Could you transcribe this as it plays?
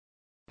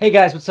Hey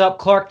guys, what's up?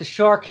 Clark the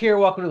Shark here.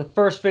 Welcome to the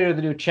first video of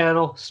the new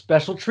channel.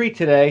 Special treat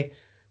today.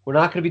 We're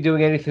not going to be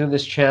doing anything on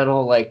this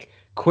channel like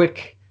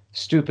quick,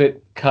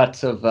 stupid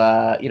cuts of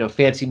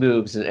fancy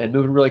moves and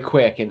moving really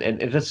quick and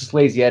that's just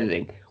lazy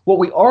editing. What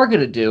we are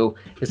going to do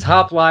is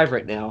hop live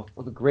right now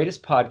on the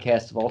greatest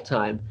podcast of all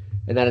time,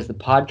 and that is the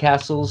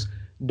Podcastle's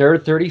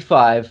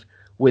Nerd35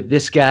 with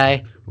this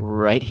guy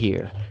right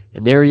here.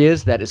 And there he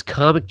is. That is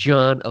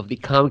Comic-Jon of the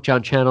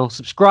Comic-Jon channel.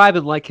 Subscribe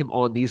and like him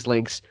on these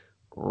links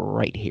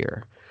right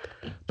here.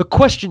 The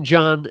question,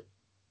 John,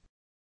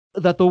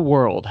 that the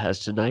world has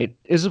tonight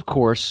is, of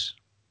course,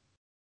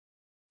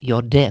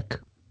 your dick.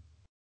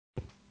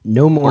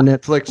 No more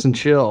Netflix and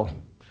chill.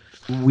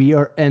 We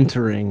are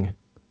entering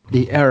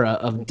the era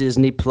of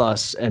Disney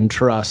Plus and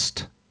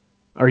trust.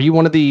 Are you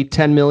one of the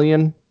 10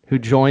 million who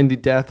joined the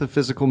death of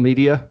physical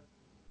media?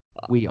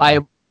 We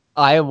are.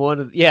 I am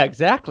one of, yeah,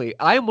 exactly.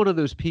 I am one of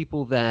those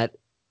people that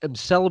am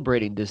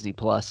celebrating Disney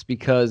Plus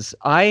because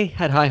I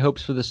had high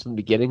hopes for this from the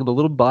beginning. I'm a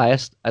little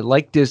biased. I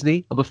like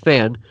Disney. I'm a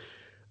fan.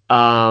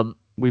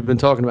 We've been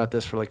talking about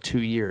this for like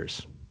 2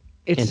 years.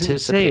 It's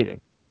anticipating.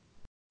 Insane.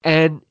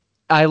 And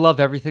I love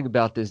everything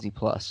about Disney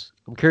Plus.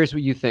 I'm curious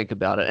what you think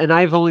about it. And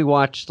I've only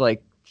watched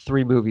like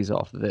 3 movies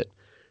off of it.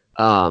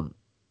 And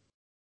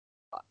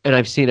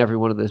I've seen every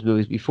one of those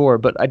movies before,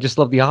 but I just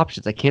love the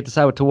options. I can't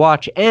decide what to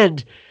watch.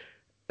 And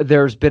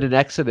there's been an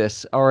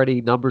exodus, already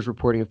numbers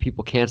reporting of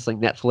people canceling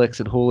Netflix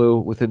and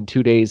Hulu within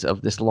 2 days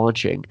of this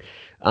launching.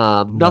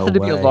 Nothing to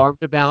be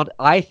alarmed about.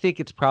 I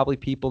think it's probably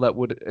people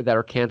that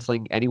are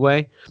canceling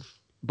anyway,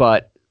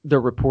 but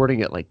they're reporting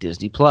it like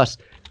Disney Plus.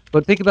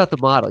 But think about the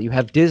model. You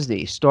have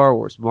Disney, Star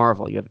Wars,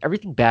 Marvel. You have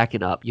everything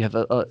backing up. You have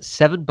a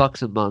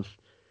 $7 a month,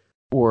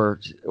 or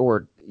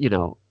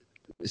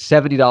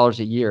 $70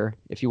 a year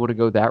if you want to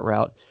go that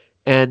route,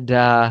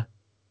 and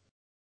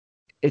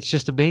it's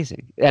just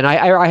amazing. And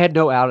I had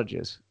no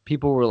outages.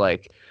 People were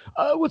like,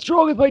 what's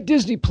wrong with my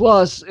Disney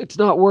Plus? It's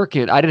not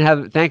working.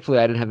 Thankfully,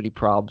 I didn't have any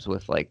problems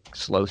with like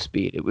slow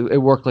speed. It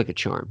worked like a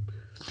charm.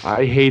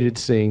 I hated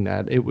seeing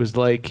that. It was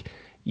like,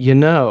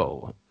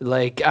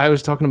 like I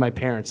was talking to my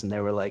parents and they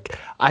were like,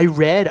 I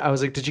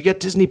was like, did you get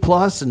Disney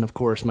Plus? And of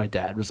course my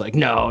dad was like,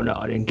 no,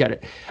 I didn't get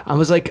it. I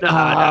was like, No.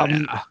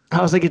 I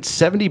was like, it's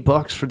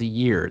 $70 for the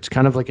year. It's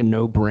kind of like a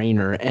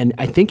no-brainer. And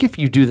I think if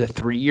you do the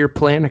 3-year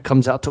plan, it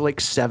comes out to like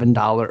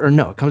 $7, or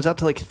no, it comes out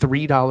to like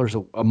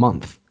 $3 a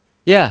month.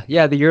 Yeah.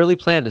 The yearly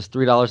plan is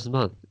 $3 a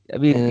month. I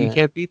mean, you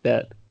can't beat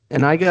that.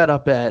 And I got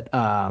up at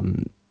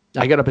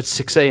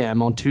 6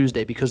 a.m. on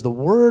Tuesday because the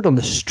word on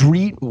the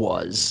street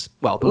was,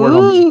 the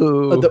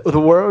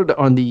word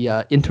on the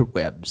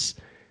interwebs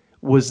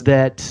was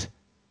that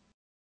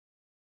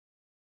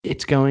the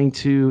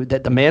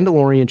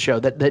Mandalorian show,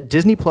 that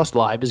Disney Plus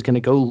Live is going to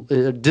go,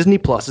 Disney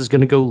Plus is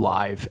going to go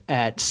live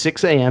at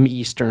 6 a.m.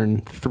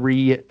 Eastern,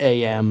 3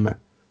 a.m.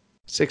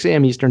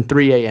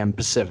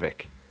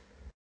 Pacific.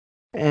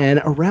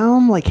 And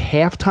around like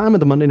halftime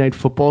of the Monday Night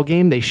Football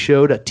game, they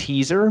showed a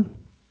teaser,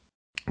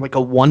 like a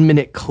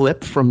 1-minute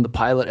clip from the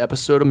pilot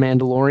episode of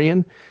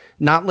Mandalorian,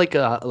 not like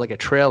a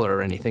trailer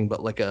or anything,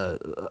 but like a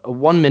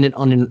 1-minute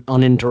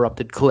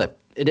uninterrupted clip.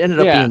 It ended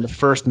up being the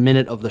first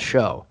minute of the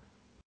show.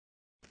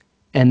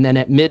 And then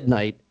at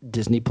midnight,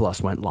 Disney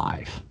Plus went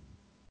live.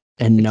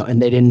 And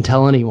they didn't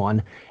tell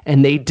anyone.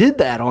 And they did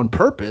that on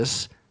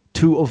purpose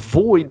to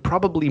avoid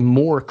probably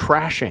more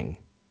crashing.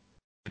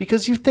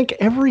 Because you think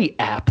every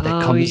app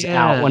that comes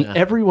out, when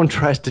everyone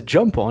tries to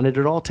jump on it,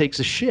 it all takes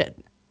a shit.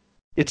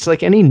 It's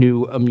like any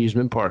new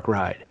amusement park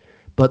ride.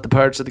 But the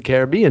Pirates of the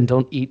Caribbean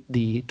don't eat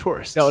the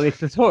tourists. Don't eat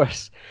the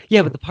tourists.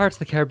 Yeah, but the Pirates of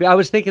the Caribbean, I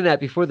was thinking that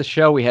before the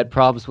show we had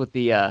problems with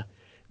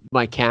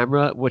my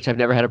camera, which I've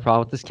never had a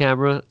problem with this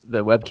camera,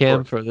 the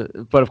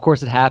webcam but of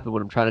course it happened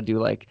when I'm trying to do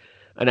like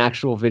an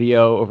actual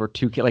video over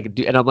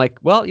 2K, and I'm like,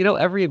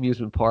 every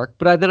amusement park.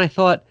 But then I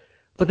thought,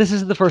 but this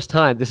isn't the first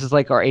time. This is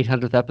like our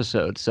 800th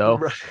episode, so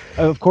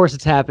of course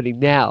it's happening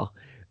now.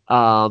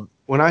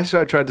 When I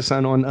tried to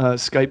sign on,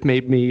 Skype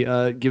made me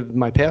give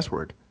my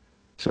password.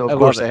 So, of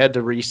course, I had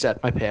to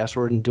reset my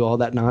password and do all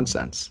that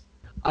nonsense.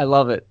 I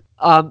love it.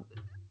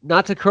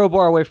 Not to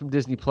crowbar away from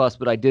Disney Plus,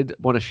 but I did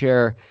want to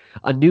share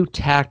a new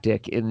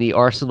tactic in the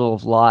arsenal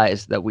of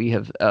lies that we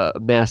have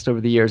amassed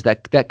over the years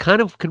that kind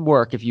of can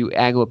work if you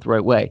angle it the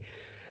right way.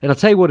 And I'll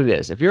tell you what it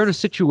is. If you're in a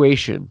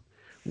situation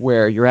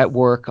where you're at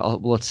work,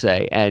 let's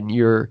say, and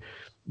you're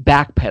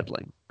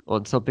backpedaling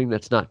on something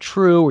that's not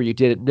true or you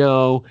didn't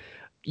know,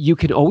 you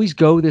can always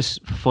go this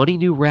funny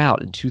new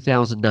route in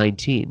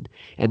 2019,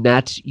 and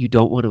that's you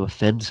don't want to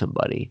offend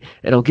somebody.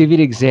 And I'll give you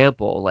an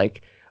example.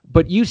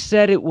 But you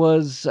said it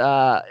was,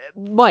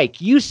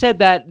 Mike, you said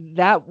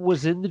that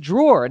was in the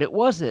drawer, and it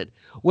wasn't.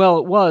 Well,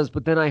 it was,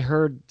 but then I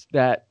heard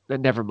that,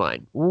 never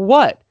mind.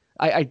 What?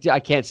 I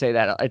can't say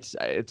that.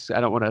 I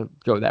don't want to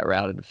go that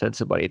route and offend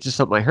somebody. It's just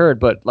something I heard,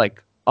 but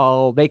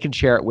they can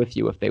share it with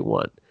you if they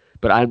want.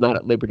 But I'm not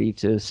at liberty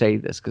to say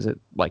this because it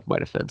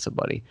might offend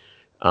somebody.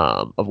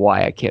 Of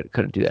why I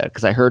couldn't do that,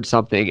 because I heard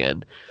something,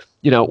 and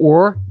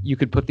or you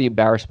could put the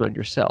embarrassment on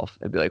yourself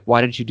and be like,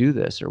 why did you do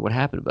this, or what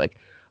happened? Be like,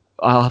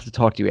 I'll have to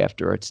talk to you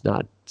after. It's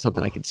not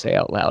something I can say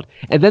out loud.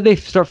 And then they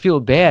start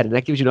feeling bad, and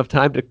that gives you enough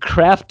time to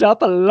craft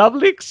up a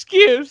lovely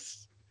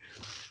excuse.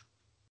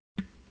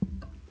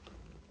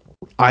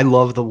 I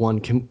love the one.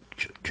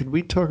 Could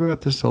we talk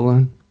about this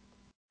alone?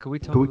 Could we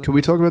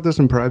talk about this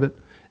in private?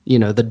 You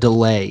know, the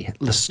delay,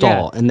 the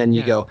stall, and then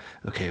you go,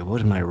 okay,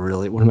 what am I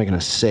going to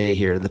say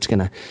here that's going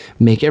to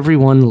make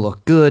everyone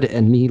look good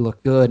and me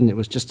look good? And it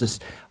was just this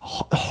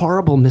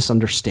horrible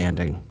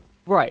misunderstanding.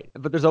 Right,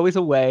 but there's always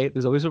a way,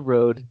 there's always a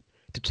road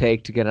to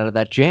take to get out of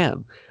that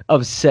jam,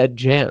 of said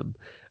jam.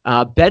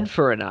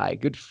 Benfer and I,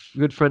 good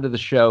friend of the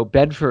show,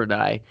 Benfer and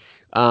I,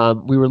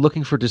 we were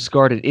looking for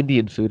discarded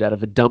Indian food out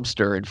of a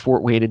dumpster in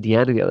Fort Wayne,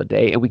 Indiana the other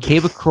day, and we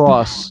came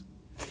across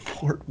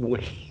Fort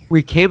Wayne.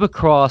 We came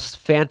across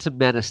Phantom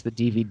Menace, the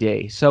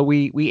DVD, so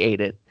we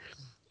ate it.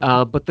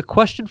 But the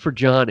question for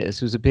John is,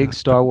 who's a big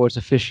Star Wars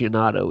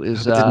aficionado,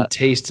 is it didn't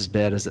taste as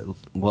bad as it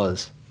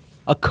was.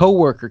 A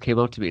coworker came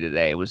up to me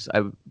today. I was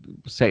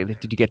saying,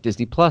 "Did you get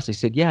Disney Plus?" I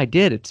said, "Yeah, I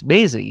did. It's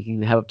amazing. You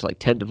can have up to like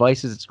 10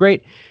 devices. It's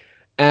great."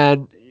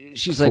 And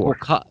she's like,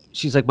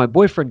 she's like, "My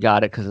boyfriend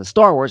got it because of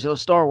Star Wars.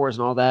 Star Wars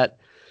and all that."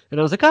 And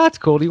I was like, "Oh, that's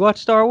cool. Do you watch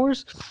Star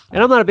Wars?"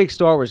 And I'm not a big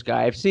Star Wars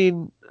guy. I've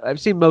seen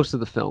most of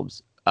the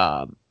films.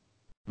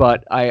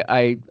 But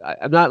I'm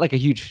not like a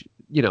huge,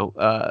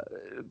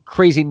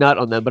 crazy nut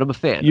on them, but I'm a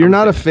fan. You're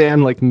not a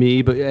fan like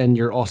me, and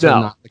you're also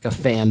not like a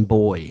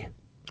fanboy.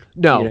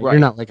 No, right. You're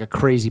not like a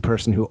crazy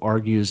person who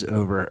argues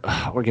over,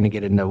 we're going to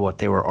get into what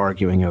they were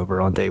arguing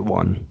over on day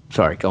one.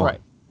 Sorry, go on.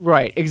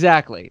 Right,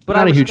 exactly. But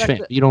I'm not a huge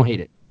fan. You don't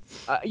hate it.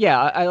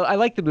 I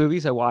like the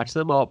movies. I watch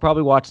them. I'll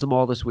probably watch them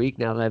all this week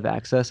now that I have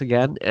access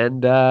again.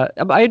 And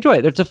I enjoy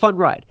it. It's a fun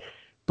ride.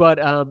 But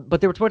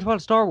they were talking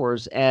about Star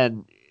Wars,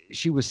 and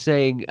she was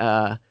saying,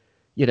 I've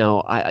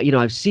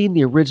seen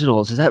the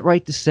originals. Is that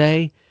right to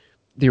say?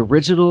 The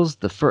originals,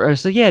 the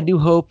first. So yeah, New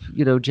Hope,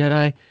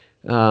 Jedi,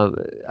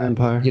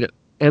 Empire,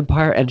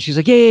 Empire. And she's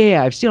like,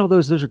 yeah. I've seen all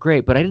those. Those are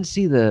great, but I didn't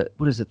see the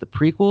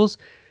prequels.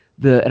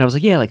 And I was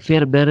like, yeah, like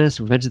Phantom Menace,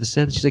 Revenge of the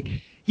Sith. She's like,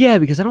 yeah,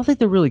 because I don't think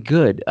they're really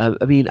good.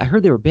 I mean, I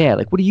heard they were bad.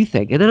 Like, what do you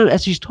think? And then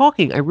as she's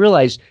talking, I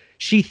realized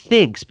she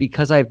thinks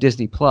because I have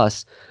Disney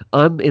Plus,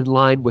 I'm in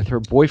line with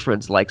her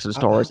boyfriend's likes of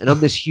Star Wars, and I'm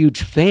this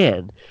huge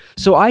fan.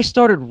 So I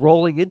started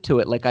rolling into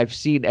it like I've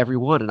seen every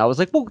one, and I was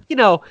like, well,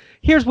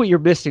 here's what you're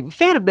missing.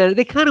 Phantom Menace,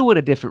 they kind of went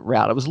a different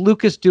route. It was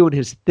Lucas doing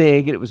his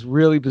thing, and it was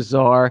really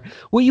bizarre.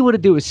 What you want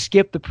to do is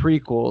skip the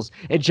prequels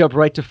and jump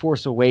right to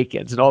Force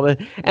Awakens and all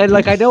that. And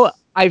like I know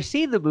I've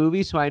seen the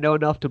movie, so I know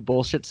enough to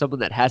bullshit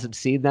someone that hasn't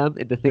seen them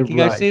into thinking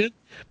I've seen them.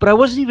 But I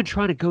wasn't even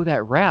trying to go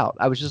that route.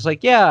 I was just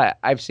like, yeah,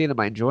 I've seen them.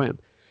 I enjoy them.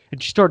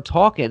 And she started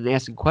talking and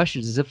asking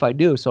questions as if I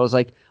knew. So I was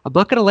like, I'm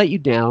not going to let you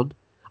down.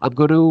 I'm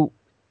going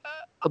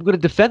to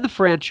defend the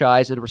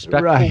franchise in a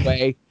respectful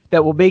way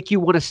that will make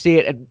you want to see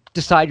it and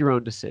decide your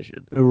own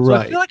decision. So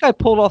I feel like I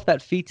pulled off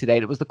that feat today,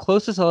 and it was the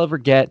closest I'll ever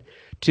get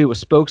to a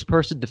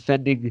spokesperson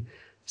defending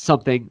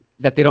something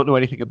that they don't know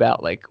anything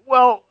about. Like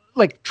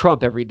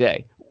Trump every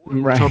day.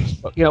 Right.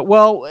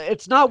 Well,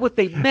 it's not what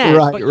they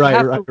meant, but you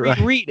have to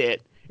reread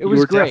it. It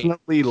was great. You were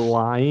definitely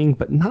lying,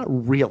 but not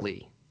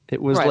really.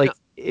 It was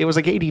it was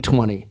like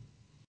 80-20.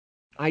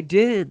 I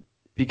did.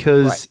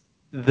 Because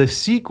the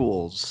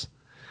sequels,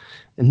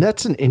 and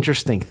that's an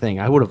interesting thing.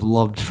 I would have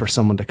loved for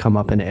someone to come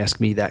up and ask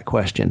me that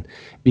question,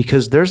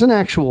 because there's an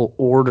actual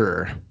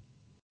order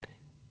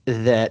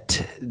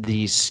that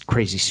these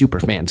crazy super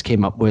fans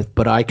came up with,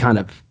 but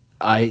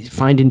I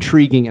find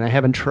intriguing, and I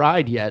haven't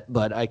tried yet,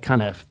 but I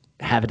kind of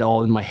have it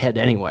all in my head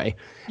anyway.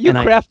 You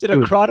crafted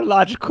a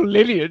chronological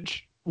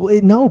lineage. Well,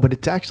 no, but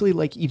it's actually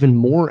like even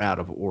more out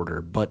of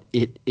order, but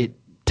it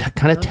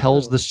kind of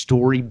tells the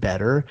story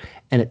better,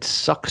 and it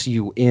sucks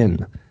you in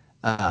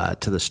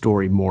to the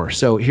story more.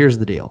 So here's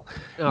the deal.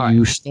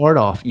 You start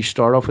off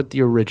with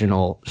the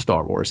original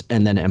Star Wars,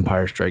 and then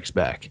Empire Strikes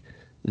Back.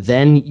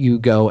 Then you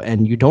go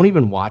and you don't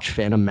even watch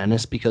Phantom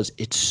Menace because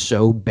it's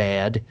so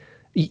bad.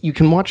 You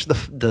can watch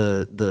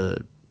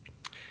the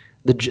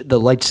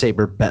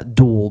lightsaber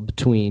duel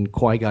between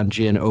Qui-Gon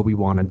Jinn,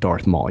 Obi-Wan, and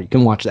Darth Maul. You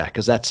can watch that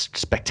because that's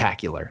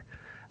spectacular.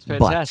 It's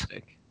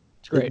fantastic.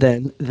 It's great.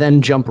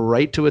 Then jump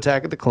right to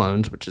Attack of the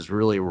Clones, which is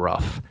really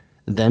rough.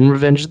 Then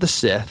Revenge of the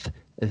Sith.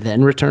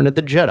 Then Return of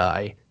the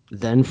Jedi.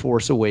 Then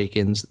Force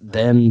Awakens.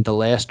 Then The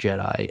Last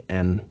Jedi.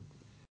 And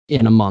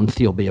in a month,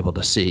 you'll be able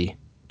to see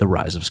The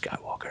Rise of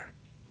Skywalker.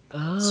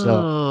 Oh.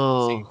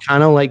 So you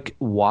kind of like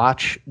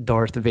watch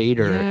Darth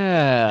Vader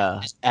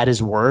at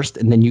his worst,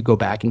 and then you go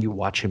back and you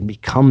watch him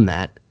become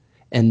that,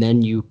 and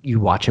then you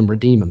watch him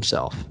redeem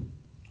himself.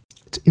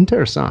 It's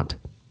interessant.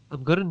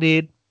 I'm going to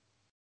need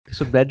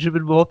some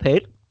Benjamin Moore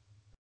paint.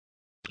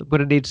 I'm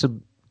going to need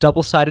some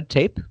double-sided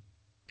tape.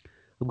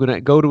 I'm going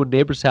to go to a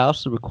neighbor's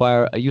house and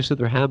require a use of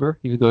their hammer,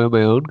 even though I'm on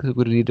my own, because I'm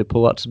going to need to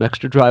pull out some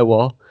extra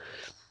drywall.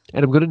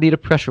 And I'm going to need a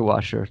pressure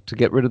washer to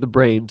get rid of the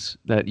brains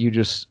that you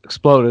just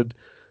exploded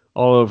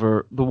all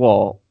over the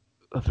wall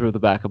through the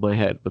back of my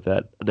head with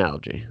that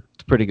analogy.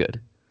 It's pretty good.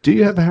 Do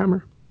you have a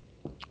hammer?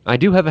 I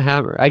do have a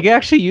hammer. I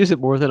actually use it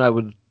more than I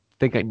would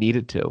think I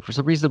needed to. For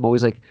some reason, I'm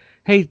always like,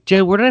 "Hey,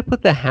 Jen, where did I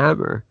put the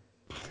hammer?"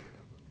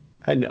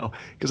 I know,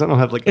 because I don't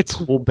have like a It's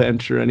tool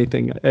bench or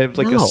anything. I have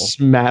like a no.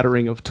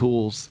 smattering of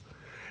tools.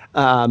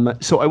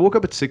 So I woke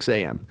up at 6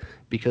 a.m.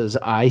 because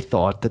I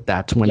thought that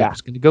that's when it Yeah.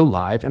 was going to go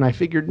live, and I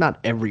figured not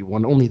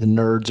everyone, only the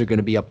nerds are going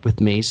to be up with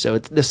me, so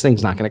this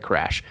thing's not going to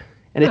crash,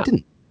 and it No.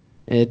 didn't.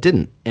 And it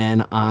didn't,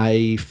 and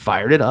I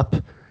fired it up,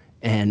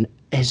 and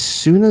as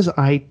soon as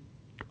I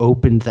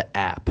opened the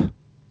app,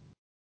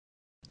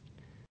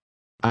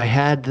 I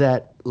had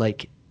that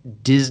like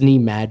Disney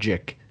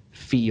magic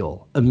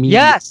feel immediately.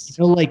 Yes.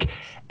 Like Yeah.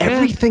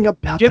 everything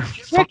about the Jim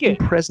fucking Cricket.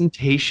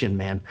 presentation,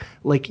 man.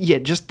 Like, yeah,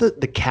 just the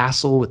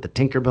castle with the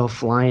Tinkerbell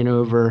flying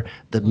over,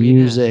 the Oh yeah.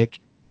 music,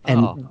 Oh,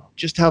 and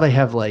just how they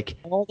have like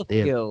all the they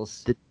have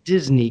feels. the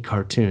Disney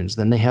cartoons,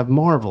 then they have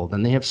Marvel,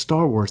 then they have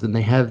Star Wars, then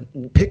they have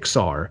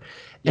Pixar,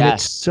 and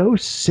it's Yes. so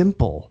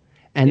simple.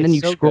 And then It's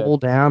you so good. scroll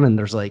down, and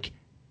there's like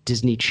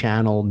Disney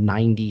Channel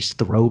 '90s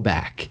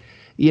throwback,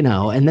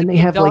 and then they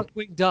The have like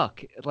Darkwing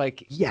Duck.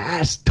 Like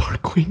yes,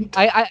 Darkwing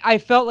I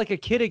felt like a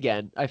kid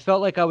again. I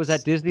felt like I was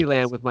at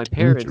Disneyland with my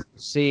parents Danger.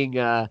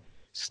 seeing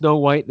Snow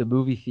White in the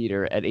movie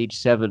theater at age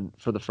 7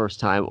 for the first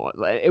time.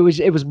 It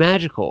was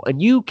magical,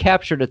 and you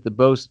captured it the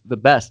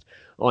best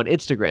on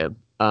Instagram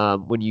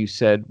when you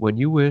said "when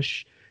you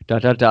wish."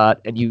 Dot dot dot,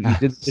 and you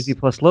did the Disney Yes.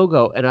 Plus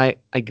logo, and I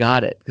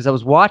got it because I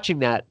was watching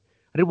that.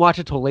 I didn't watch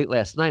it till late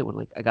last night when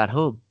like I got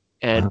home,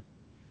 Uh, and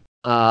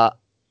uh,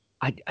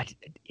 I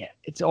yeah,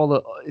 it's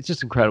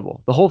just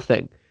incredible the whole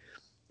thing,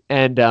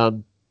 and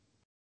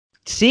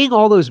seeing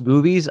all those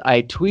movies,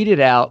 I tweeted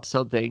out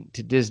something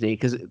to Disney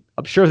because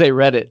I'm sure they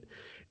read it.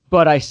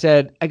 But I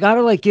said I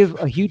gotta like give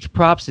a huge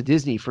props to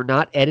Disney for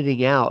not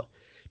editing out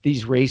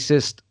these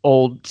racist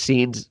old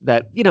scenes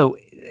that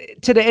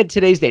today in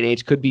today's day and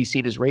age could be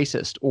seen as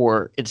racist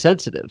or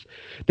insensitive.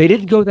 They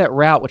didn't go that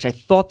route, which I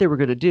thought they were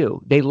going to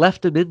do. They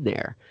left them in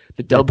there.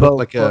 The they put Dumbo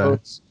like a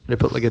quotes. they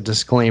put like a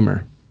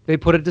disclaimer, They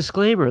put a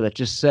disclaimer that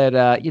just said,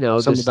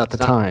 something this about the is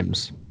not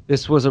times.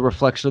 this was a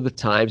reflection of the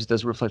times. It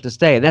doesn't reflect this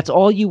day. And that's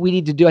all we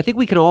need to do. I think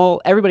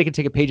everybody can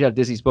take a page out of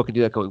Disney's book and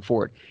do that going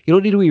forward. You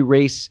don't need to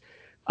erase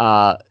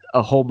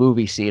a whole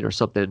movie scene or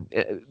something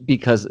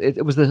because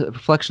it was the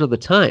reflection of the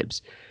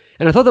times.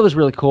 And I thought that was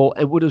really cool.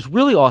 And what was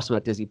really awesome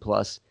about Disney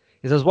Plus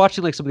is I was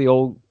watching like some of the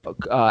old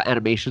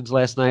animations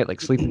last night,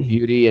 like Sleeping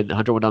Beauty and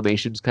 101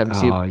 Dalmatians. Kind of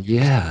see Oh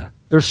yeah.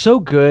 they're so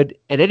good.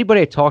 And anybody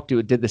I talked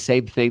to did the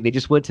same thing. They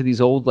just went to these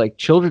old like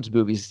children's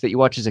movies that you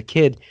watch as a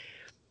kid,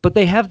 but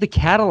they have the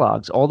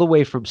catalogs all the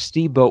way from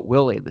Steamboat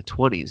Willie in the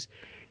 20s.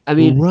 I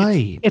mean,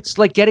 Right. it's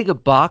like getting a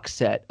box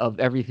set of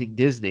everything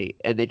Disney,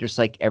 and they just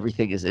like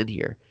everything is in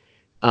here.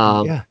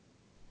 Um, Yeah.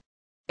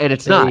 and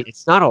it's not They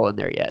it's not all in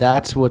there yet.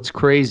 That's what's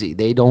crazy.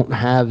 They don't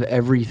have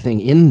everything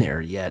in there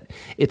yet.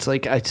 It's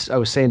like I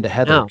was saying to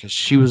Heather No. because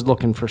she was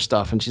looking for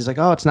stuff and she's like,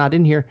 "Oh, it's not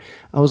in here."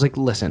 I was like,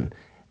 "Listen,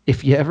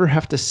 if you ever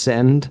have to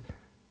send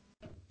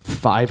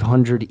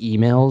 500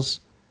 emails,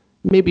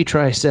 maybe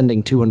try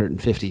sending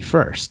 250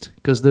 first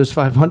because those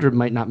 500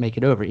 might not make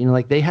it over.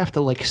 Like they have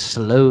to like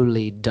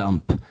slowly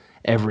dump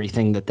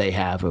everything that they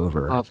have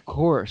over. Of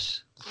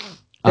course.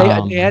 They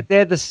had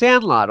the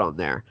Sandlot on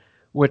there,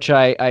 which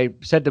I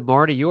said to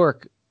Marty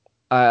York.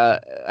 I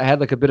had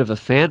like a bit of a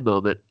fan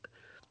moment.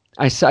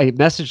 I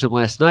messaged him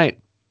last night,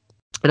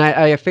 and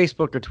I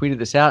Facebooked or tweeted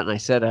this out, and I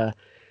said,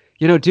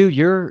 dude,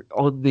 you're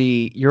on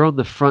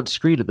the front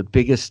screen of the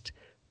biggest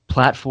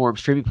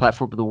streaming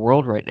platform in the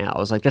world right now. I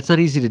was like, that's not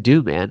easy to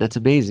do, man. That's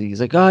amazing.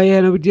 He's like, oh yeah,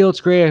 no big deal.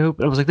 It's great. I hope.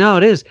 And I was like, no,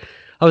 it is.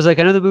 I was like,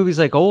 I know the movie's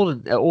like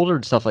older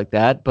and stuff like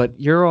that, but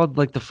you're on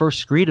like the first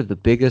screen of the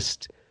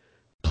biggest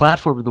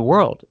platform in the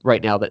world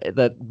right now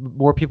that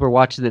more people are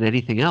watching than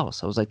anything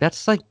else. I was like,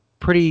 that's like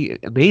pretty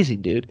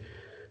amazing, dude.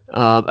 It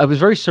was a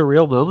very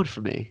surreal moment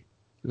for me.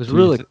 It was Do you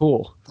really th-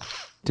 cool.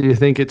 Do you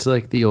think it's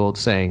like the old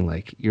saying,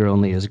 like you're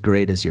only as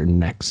great as your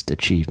next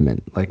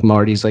achievement? Like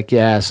Marty's like,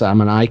 yes, I'm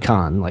an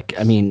icon. Like,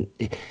 I mean,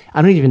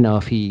 I don't even know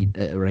if he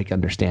like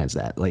understands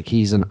that. Like,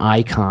 he's an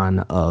icon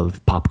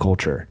of pop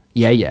culture.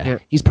 Yeah, yeah. Yeah.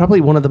 He's probably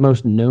one of the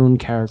most known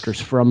characters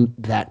from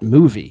that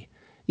movie.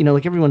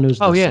 Like everyone knows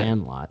Oh The yeah.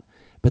 Sandlot,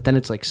 but then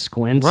it's like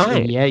Squints and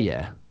Right. Yeah,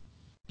 yeah.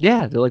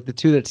 Yeah, they're like the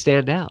two that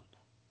stand out.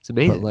 It's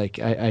But amazing. like,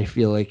 I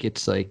feel like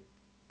it's like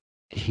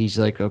he's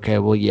like, okay,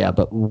 well, yeah,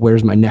 but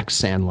where's my next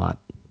Sandlot?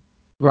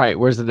 Right.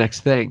 Where's the next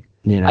thing?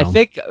 You I know?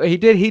 think he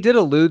did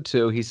allude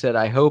to. He said,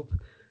 "I hope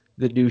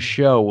the new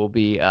show will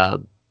be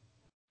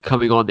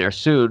coming on there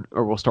soon,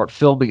 or we'll start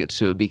filming it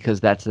soon because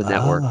that's the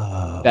network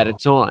that Oh,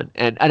 it's on."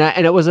 And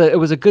it was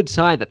a good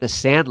sign that The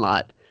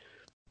Sandlot,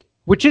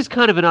 which is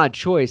kind of an odd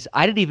choice.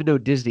 I didn't even know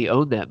Disney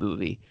owned that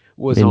movie. I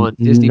Was mean, on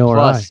Disney nor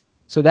I. Plus,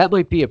 so that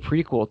might be a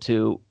prequel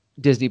to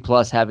Disney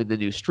Plus having the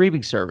new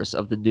streaming service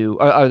of the new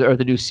or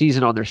the new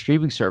season on their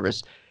streaming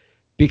service.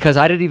 Because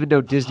I didn't even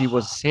know Disney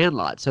was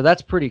Sandlot, so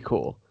that's pretty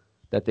cool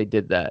that they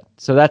did that.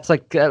 So that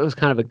was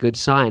kind of a good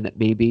sign that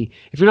maybe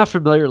if you're not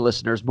familiar,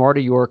 listeners,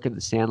 Marty York and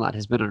the Sandlot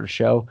has been on a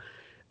show,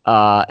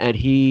 and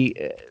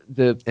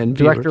the And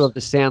director viewers. of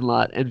the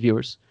Sandlot and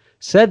viewers,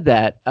 said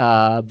that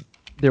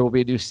there will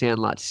be a new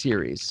Sandlot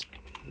series.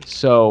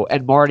 So,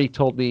 and Marty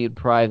told me in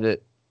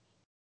private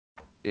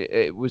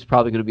it was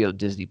probably going to be on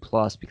Disney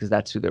Plus because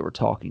that's who they were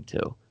talking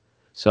to.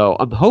 So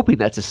I'm hoping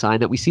that's a sign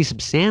that we see some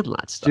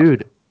Sandlot stuff.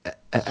 Dude,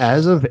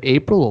 as of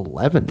April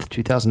 11th,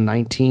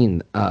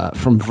 2019,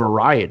 from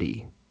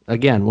Variety,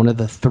 again, one of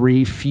the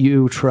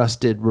few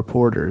trusted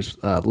reporters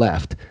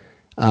left,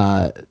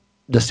 the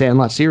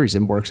Sandlot series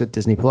and works at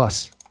Disney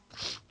Plus.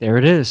 There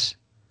it is.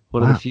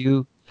 One of the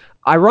few.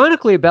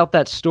 Ironically, about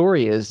that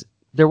story is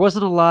there was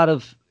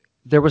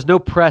no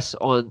press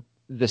on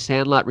the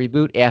Sandlot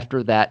reboot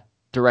after that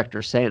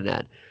director saying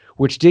that,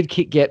 which did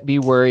get me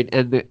worried.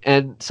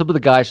 And some of the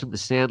guys from the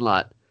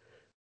Sandlot,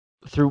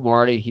 through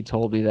Marty, he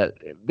told me that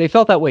they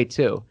felt that way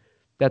too.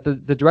 That the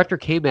director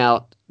came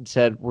out and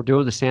said, "We're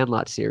doing the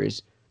Sandlot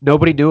series."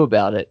 Nobody knew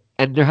about it,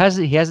 and he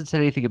hasn't said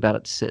anything about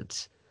it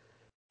since.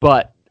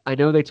 But I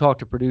know they talk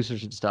to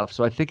producers and stuff,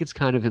 so I think it's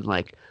kind of in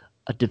like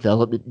a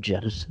development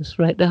genesis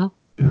right now.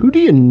 Who do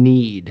you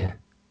need?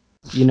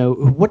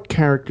 What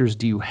characters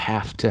do you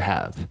have to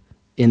have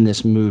in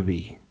this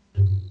movie?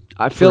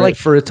 I feel like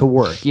for it to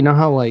work. You know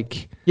how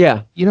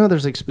yeah.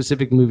 There's like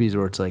specific movies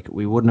where it's like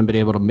we wouldn't have been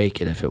able to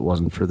make it if it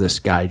wasn't for this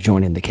guy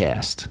joining the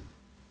cast.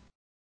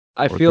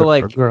 I feel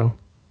like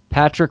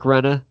Patrick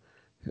Renna,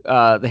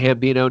 the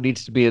Hambino,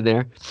 needs to be in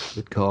there.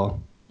 Good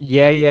call.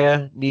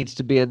 Yeah, needs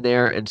to be in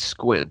there, and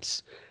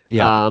Squints.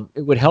 Yeah.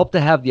 It would help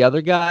to have the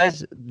other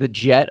guys. The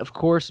Jet, of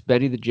course,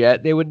 Benny the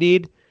Jet, they would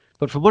need.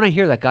 But from what I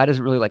hear, that guy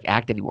doesn't really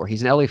act anymore.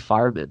 He's an LA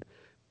fireman,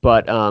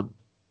 but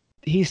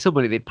he's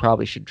somebody they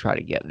probably should try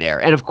to get in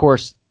there. And of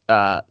course,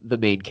 the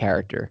main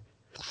character,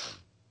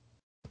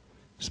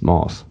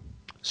 Smalls.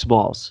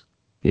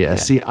 Yeah.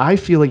 See, I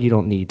feel like you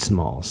don't need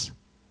Smalls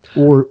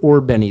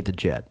or Benny the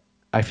Jet.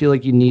 I feel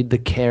like you need the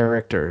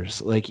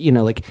characters,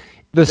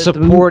 the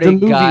supporting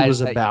the movie guys was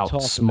that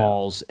about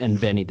Smalls and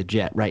Benny the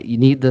Jet, right? You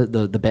need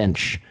the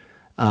bench.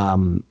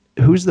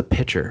 Who's the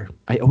pitcher?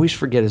 I always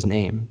forget his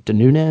name. De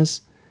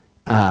Nunez.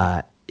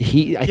 I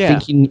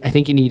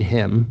think you need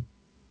him,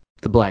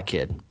 the black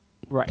kid.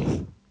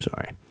 Right.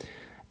 Sorry.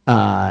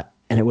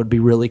 And it would be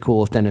really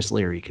cool if Dennis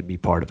Leary could be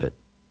part of it.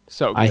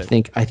 So good.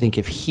 I think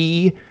if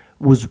he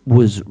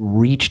was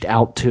reached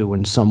out to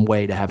in some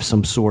way to have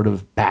some sort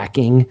of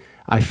backing,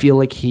 I feel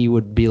like he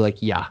would be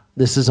like, yeah,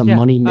 this is a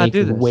money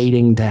maker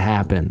waiting to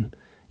happen.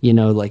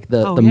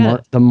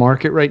 The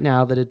market right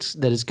now that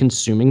is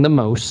consuming the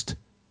most,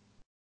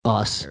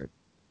 us.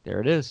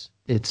 There it is.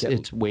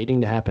 It's waiting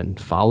to happen.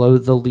 Follow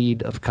the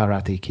lead of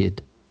Karate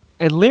Kid.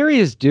 And Leary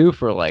is due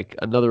for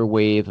another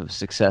wave of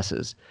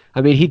successes.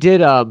 I mean, he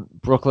did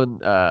Brooklyn,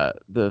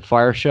 the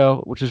Fire Show,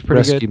 which was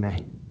pretty Rescue good.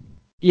 Me.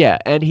 Yeah,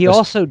 and he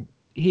also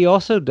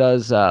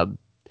does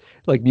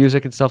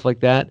music and stuff like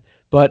that.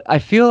 But I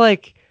feel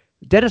like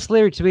Dennis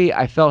Leary, to me,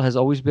 I felt has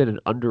always been an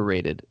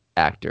underrated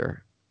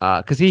actor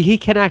because he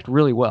can act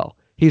really well.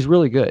 He's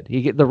really good.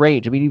 He get the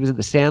range. I mean, he was in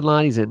The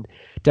Sandlot. He's in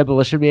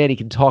Demolition Man. He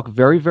can talk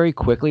very, very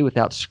quickly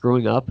without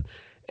screwing up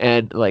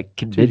and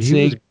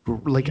convincing.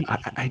 Dude,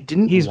 I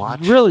didn't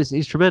watch.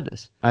 He's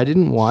tremendous. I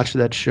didn't watch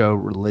that show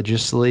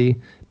religiously,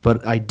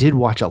 but I did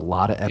watch a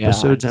lot of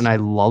episodes, and I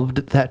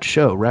loved that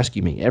show,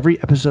 Rescue Me. Every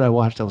episode I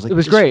watched, I was like, it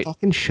was this great.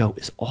 Fucking show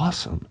is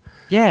awesome.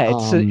 Yeah,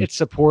 it's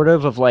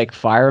supportive of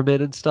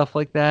firemen and stuff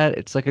like that.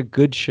 It's a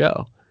good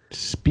show.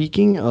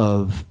 Speaking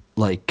of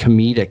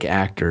comedic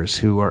actors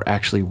who are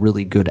actually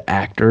really good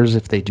actors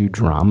if they do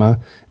drama,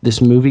 this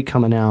movie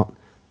coming out,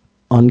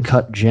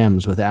 Uncut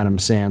Gems with Adam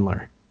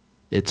Sandler.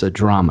 It's a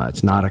drama.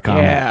 It's not a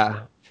comedy.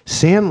 Yeah.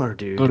 Sandler,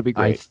 dude, going to be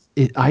great.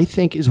 I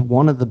think is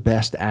one of the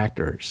best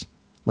actors.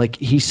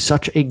 He's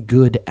such a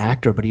good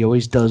actor, but he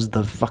always does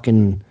the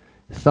fucking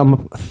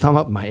thumb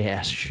up my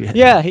ass shit.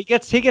 Yeah, he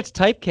gets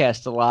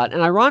typecast a lot,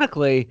 and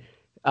ironically,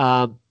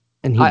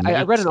 and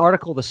I read an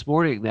article this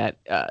morning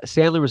that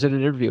Sandler was in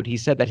an interview, and he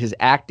said that his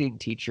acting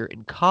teacher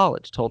in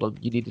college told him,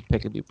 "You need to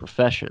pick a new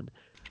profession.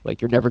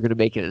 You're never going to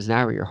make it as an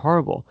actor. You're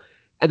horrible."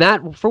 And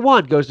that, for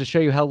one, goes to show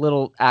you how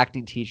little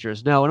acting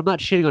teachers know. And I'm not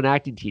shitting on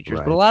acting teachers,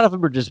 but a lot of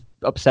them are just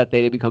upset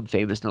they didn't become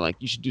famous. And they're like,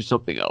 you should do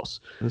something else.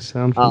 That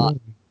sounds familiar.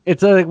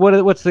 It's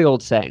what's the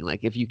old saying?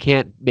 If you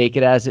can't make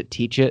it as it,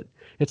 teach it.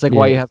 It's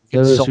why you have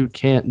those who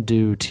can't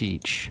do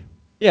teach.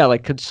 Yeah,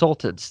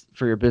 consultants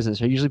for your business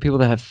are usually people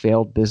that have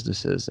failed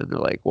businesses, and they're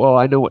like, well,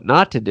 I know what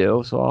not to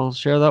do, so I'll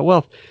share that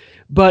wealth.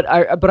 But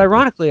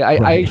ironically,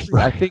 I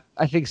think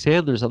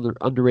Sandler's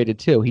underrated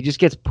too. He just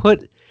gets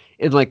put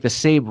in the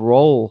same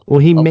role. Well,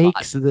 he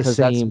makes the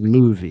same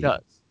movie. He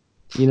does.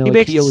 He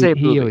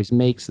always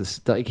makes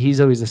this. He's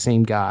always the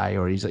same guy,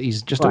 or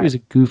he's just always a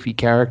goofy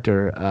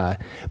character.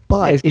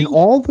 But in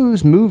all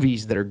those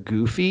movies that are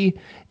goofy,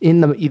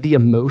 in the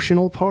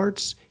emotional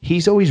parts,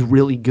 he's always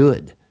really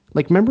good.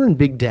 Remember in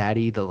Big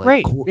Daddy, the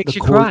makes the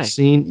you court cry.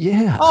 scene?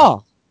 Yeah.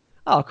 Oh,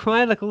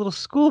 crying like a little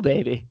school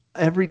baby.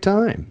 Every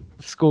time.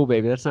 School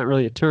baby. That's not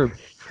really a term,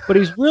 but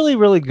he's really,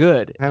 really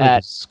good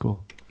at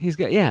school. He's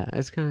got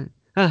it's kind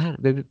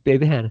of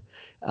baby Hannah.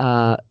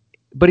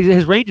 But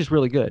his range is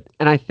really good,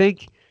 and I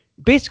think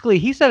basically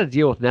he's had a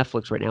deal with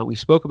Netflix right now. We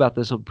spoke about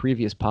this on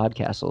previous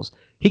podcasts.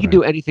 He can Right.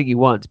 do anything he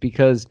wants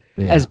because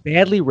as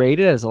badly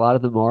rated as a lot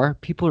of them are,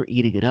 people are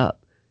eating it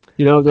up.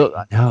 You know,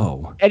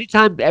 No.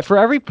 anytime for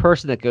every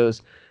person that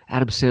goes,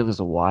 Adam Sandler's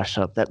a wash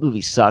up, that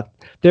movie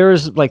sucked.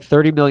 There's like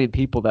 30 million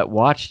people that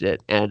watched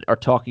it and are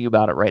talking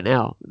about it right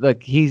now.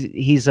 Like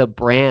he's a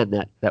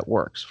brand that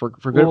works for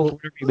good for whatever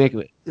you make of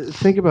it.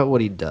 Think about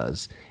what he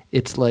does.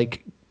 It's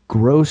like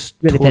gross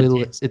Really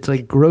toilet. It's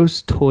like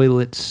gross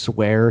toilet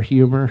swear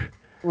humor.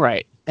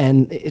 Right.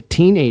 And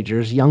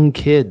teenagers, young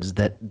kids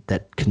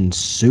that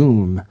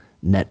consume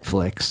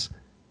Netflix,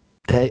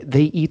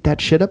 they eat that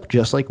shit up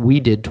just like we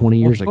did 20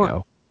 years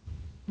ago.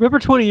 Remember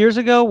 20 years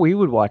ago, we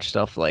would watch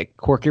stuff like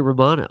Corky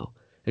Romano,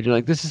 and you're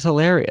like, this is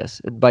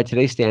hilarious. And by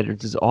today's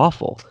standards, is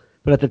awful.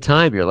 But at the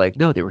time, you're like,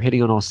 no, they were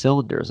hitting on all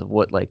cylinders of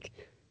what like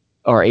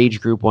our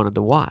age group wanted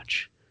to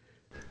watch.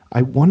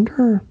 I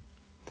wonder.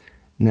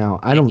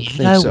 Now, I don't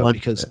think so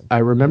because I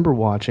remember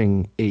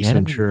watching Ace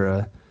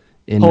Ventura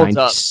in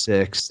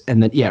 '96,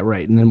 and then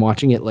and then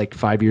watching it like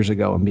 5 years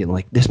ago and being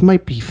like, this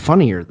might be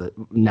funnier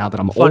now that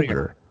I'm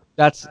older.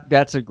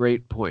 That's a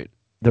great point.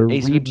 They're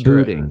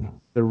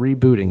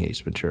rebooting Ace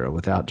Ventura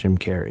without Jim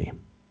Carrey.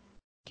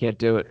 Can't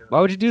do it.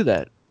 Why would you do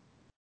that?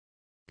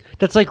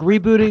 That's like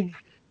rebooting.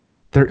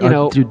 They're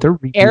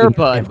rebooting Air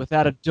Bud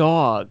without a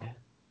dog.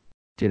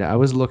 Dude, I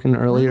was looking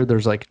earlier.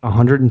 There's like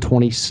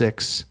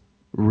 126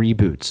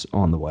 reboots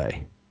on the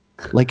way.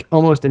 Like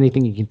almost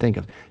anything you can think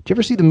of. Did you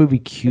ever see the movie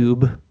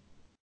Cube?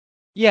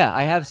 Yeah,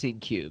 I have seen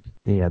Cube.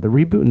 Yeah, the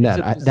reboot in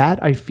that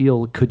I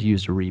feel could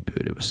use a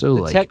reboot. It was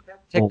so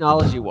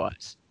technology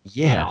wise.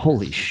 Yeah,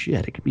 holy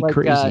shit, it could be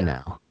crazy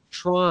now.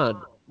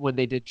 Tron, when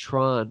they did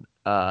Tron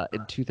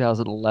in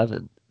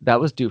 2011, that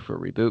was due for a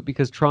reboot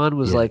because Tron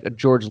was like I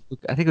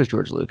think it was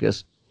George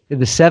Lucas in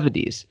the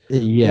 70s.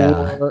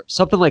 Yeah. Or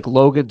something like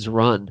Logan's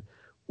Run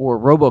or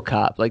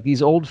RoboCop, like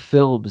these old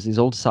films, these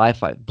old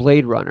sci-fi,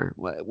 Blade Runner,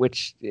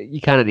 which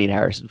you kind of need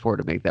Harrison Ford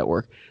to make that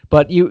work.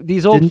 But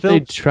these old films.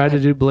 Didn't they try to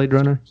do Blade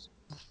Runner?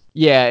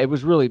 Yeah, it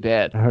was really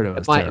bad. I heard it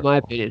was in my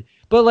opinion.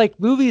 But like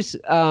movies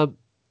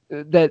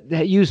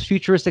that use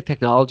futuristic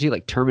technology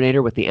like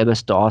Terminator with the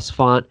MS-DOS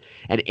font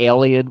and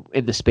Alien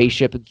in the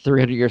spaceship in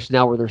 300 years from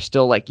now where they're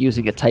still like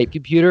using a type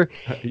computer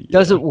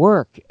doesn't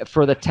work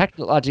for the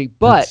technology.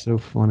 But that's so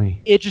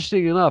funny.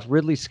 Interesting enough,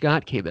 Ridley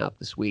Scott came out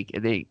this week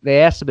and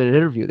they asked him in an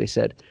interview, they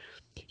said,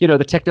 you know,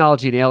 the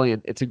technology in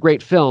Alien, it's a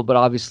great film, but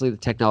obviously the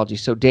technology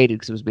is so dated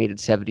because it was made in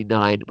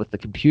 79 with the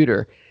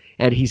computer.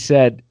 And he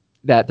said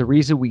that the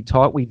reason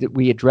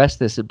we addressed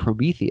this in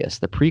Prometheus,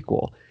 the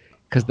prequel,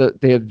 because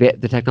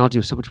the technology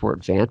was so much more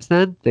advanced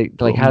then.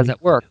 How does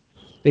that work?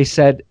 They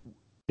said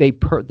the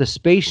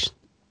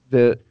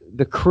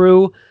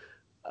crew,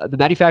 the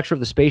manufacturer of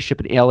the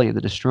spaceship in Alien,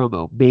 the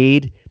Nostromo,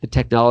 made the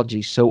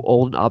technology so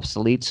old and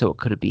obsolete so it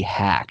couldn't be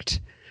hacked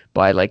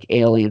by like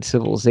alien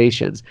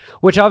civilizations,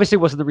 which obviously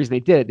wasn't the reason they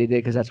did it. They did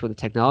it because that's where the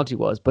technology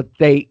was, but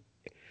they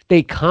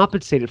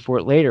compensated for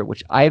it later,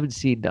 which I haven't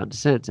seen done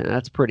since, and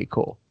that's pretty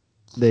cool.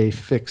 They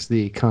fixed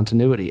the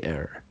continuity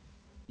error.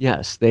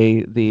 Yes,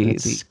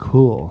 that's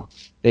cool.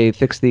 They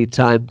fixed the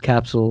time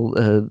capsule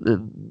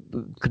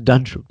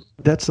conundrum.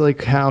 That's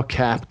like how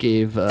Cap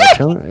gave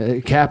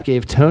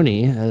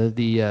Tony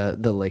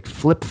the like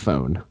flip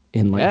phone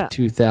in like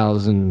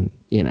 2000,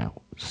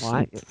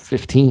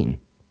 15.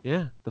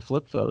 Yeah, the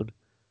flip phone.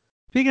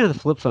 Speaking of the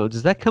flip phones,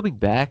 is that coming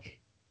back?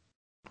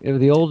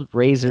 The old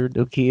Razor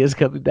Nokia is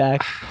coming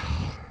back.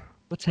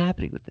 What's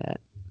happening with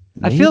that?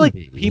 Maybe. I feel like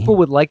people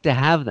would like to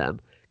have them.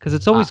 Because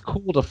it's always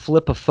cool to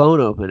flip a phone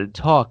open and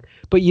talk,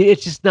 but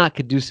it's just not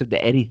conducive to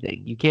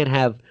anything. You can't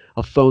have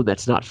a phone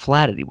that's not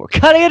flat anymore.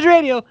 Cutting edge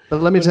radio.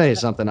 But let me tell you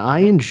something. I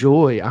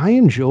enjoy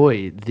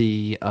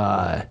the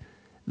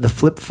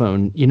flip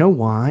phone. You know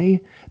why?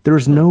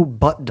 There's no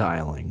butt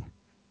dialing.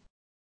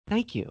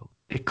 Thank you.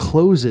 It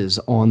closes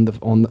on the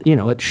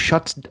it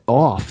shuts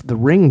off the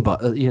ring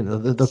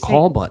button. The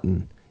call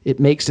button. It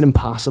makes it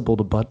impossible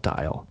to butt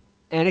dial.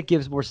 And it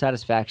gives more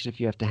satisfaction if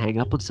you have to hang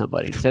up with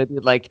somebody instead of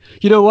being like,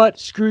 you know what,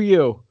 screw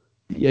you.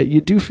 Yeah,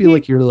 you do feel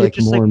like you're like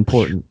more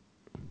important.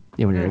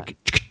 When you're like.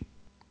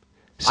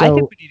 So, I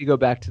think we need to go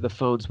back to the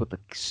phones with the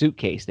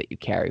suitcase that you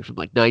carry from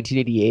like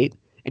 1988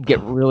 and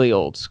get really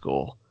old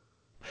school.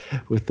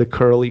 With the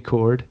curly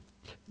cord.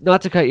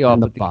 Not to cut you off,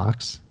 but the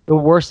box. The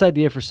worst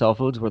idea for cell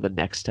phones were the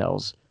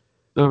Nextels.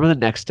 Remember the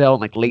Nextel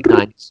in like late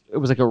 90s? It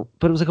was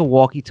like a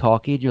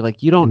walkie-talkie, and you're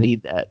like, you don't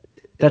need that.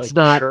 That's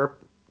not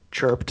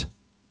chirped.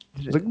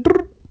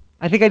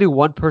 I think I knew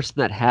one person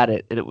that had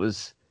it, and it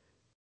was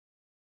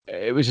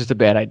just a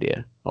bad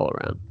idea all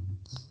around.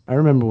 I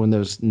remember when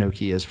those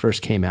Nokias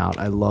first came out,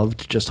 I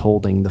loved just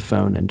holding the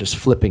phone and just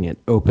flipping it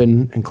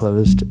open and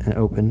closed and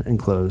open and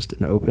closed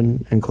and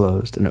open and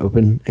closed and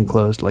open and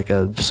closed like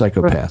a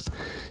psychopath.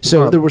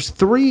 So there was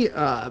three,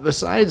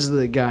 besides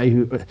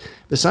Taika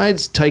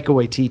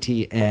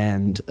Waititi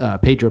and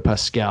Pedro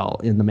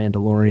Pascal in The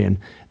Mandalorian,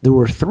 there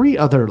were three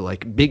other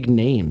like big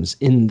names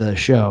in the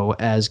show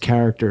as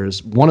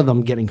characters, one of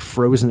them getting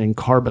frozen in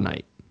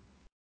carbonite.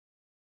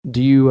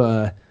 Do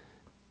you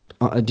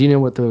Do you know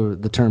what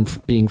the term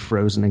being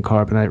frozen in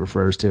carbonite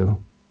refers to?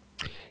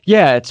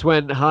 Yeah, it's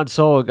when Han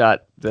Solo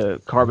got the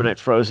carbonite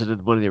frozen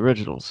in one of the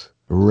originals.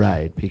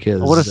 Right, I want to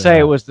because say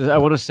it was. I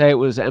want to say it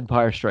was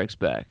Empire Strikes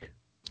Back.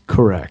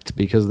 correct,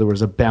 because there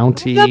was a I've done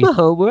bounty. my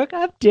homework.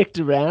 I've dicked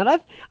around. I'm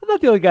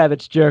not the only guy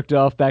that's jerked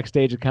off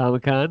backstage at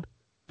Comic-Con.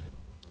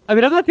 I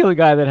mean, I'm not the only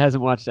guy that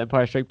hasn't watched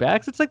Empire Strikes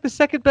Back. It's like the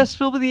second best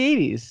film of the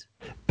 '80s.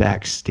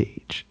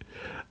 Backstage.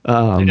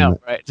 I know, Um,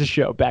 right? It's a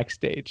show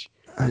backstage.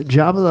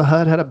 Jabba the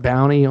Hutt had a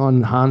bounty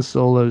on Han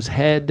Solo's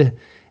head,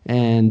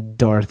 and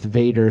Darth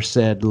Vader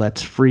said,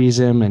 "Let's freeze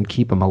him and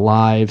keep him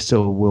alive,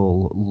 so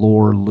we'll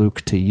lure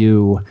Luke to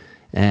you."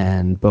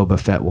 And Boba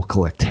Fett will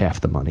collect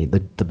half the money.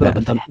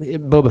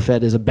 Boba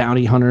Fett is a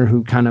bounty hunter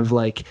who kind of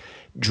like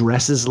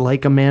dresses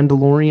like a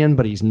Mandalorian,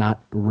 but he's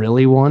not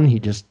really one. He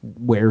just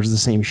wears the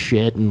same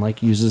shit and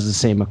like uses the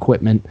same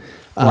equipment.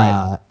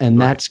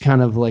 And that's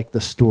kind of like the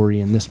story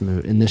in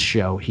this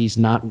show. He's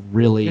not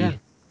really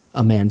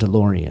a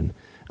Mandalorian.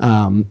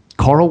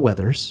 Carl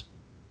Weathers,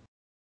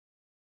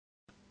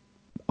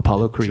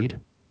 Apollo Creed,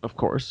 Of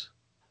course.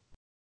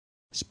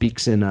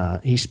 speaks in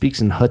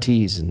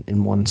Huttese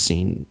in one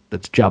scene.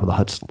 That's Jabba the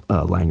Hutt's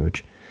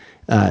language.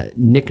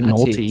 Nick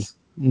Nolte.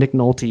 Nick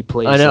Nolte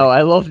plays. I know.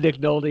 I love Nick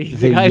Nolte.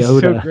 The guy's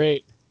Yoda. so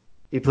great.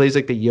 He plays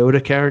like the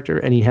Yoda character,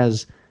 and he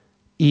has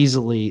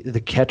easily the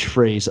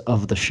catchphrase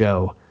of the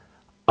show,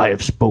 "I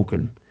have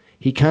spoken."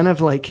 He kind of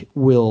like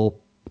will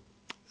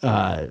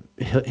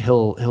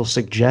he'll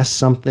suggest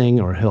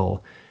something, or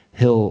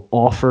he'll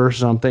offer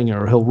something,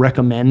 or he'll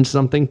recommend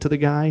something to the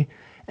guy,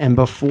 and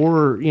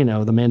before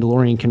the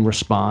Mandalorian can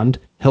respond,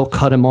 he'll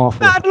cut him off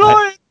with,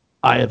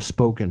 I have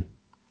spoken.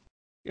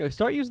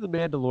 Start using the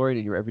Mandalorian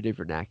in your everyday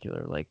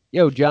vernacular. Like,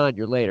 yo, John,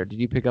 you're later. Did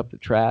you pick up the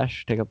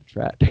trash? Take up the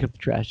trash. Take up the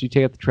trash. Did you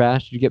take up the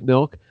trash? Did you get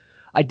milk?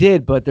 I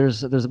did, but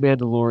there's a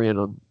Mandalorian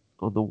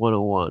on the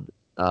 101.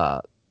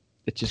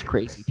 It's just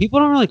crazy. People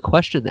don't really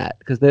question that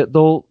because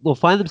they'll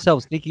find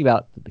themselves thinking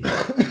about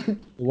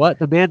what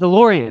the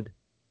Mandalorian.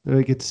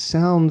 Like, it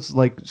sounds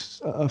like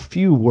a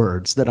few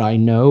words that I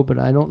know, but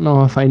I don't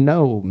know if I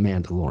know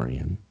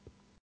Mandalorian.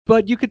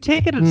 But you could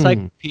take an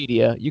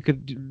encyclopedia. You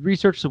could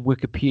research some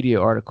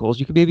Wikipedia articles.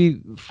 You could maybe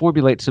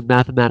formulate some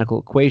mathematical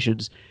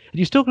equations, and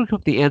you still can come up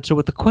with the answer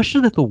with the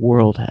question that the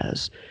world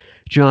has.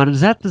 John,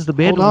 does the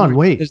Mandalorian? Hold on,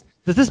 wait.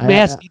 Does this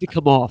mask need to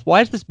come off?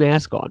 Why is this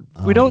mask on?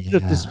 We know the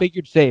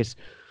disfigured face.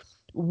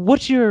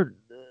 What's your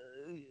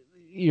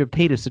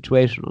paint a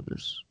situation on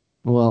this?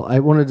 Well, I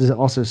wanted to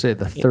also say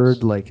the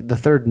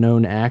third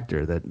known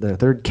actor, that the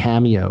third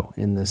cameo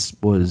in this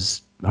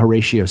was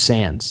Horatio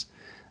Sands.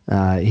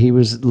 He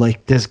was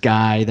like this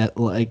guy that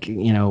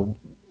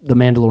the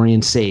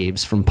Mandalorian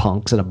saves from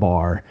punks at a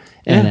bar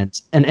and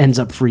ends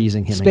up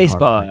freezing him. Space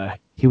bar.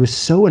 He was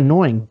so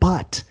annoying,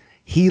 but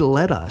he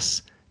led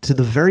us to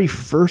the very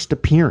first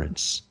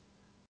appearance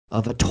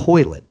of a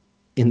toilet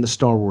in the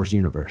Star Wars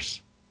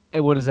universe.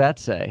 And what does that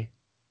say?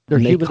 They're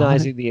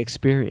humanizing the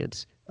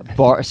experience.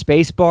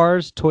 Space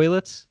bars,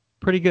 toilets,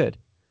 pretty good.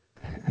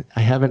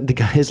 I haven't.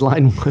 His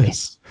line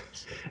was,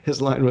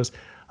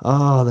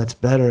 "Oh, that's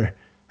better.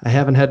 I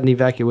haven't had an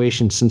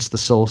evacuation since the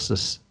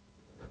solstice."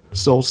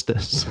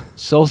 Solstice.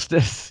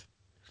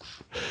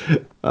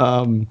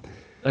 I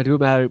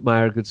do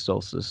admire a good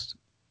solstice.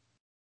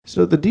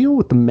 So the deal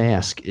with the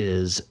mask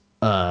is,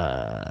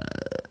 I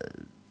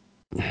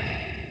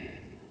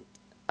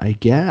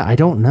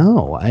don't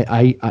know.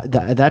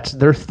 That's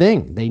their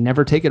thing. They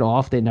never take it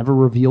off. They never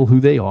reveal who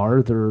they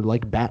are. They're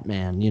like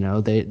Batman.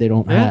 They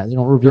don't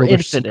reveal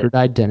their secret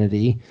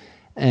identity.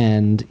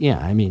 And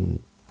I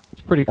mean,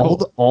 it's pretty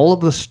cool. All of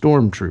the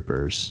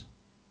stormtroopers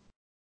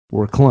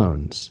were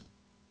clones,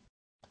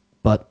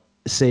 but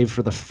save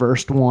for the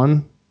first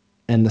one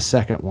and the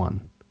second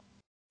one.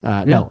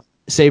 No,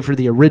 save for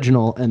the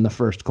original and the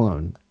first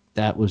clone.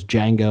 That was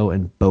Jango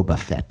and Boba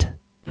Fett.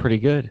 Pretty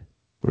good.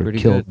 Were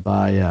killed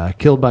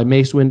by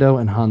Mace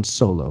Windu and Han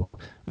Solo.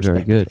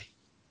 Very good.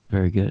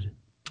 Very good.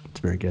 It's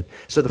very good.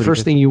 So the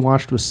first thing you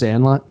watched was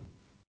Sandlot?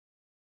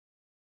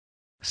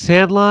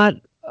 Sandlot,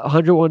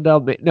 101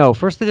 Dalmatians. No,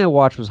 first thing I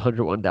watched was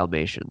 101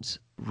 Dalmatians.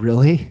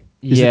 Really?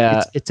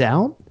 It's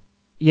out?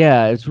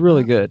 Yeah, it's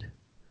really good.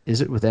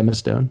 Is it with Emma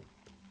Stone?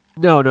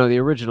 No, the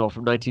original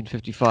from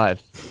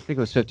 1955. I think it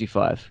was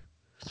 55.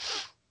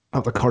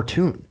 Oh, the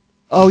cartoon.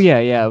 Oh,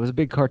 yeah. It was a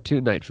big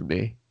cartoon night for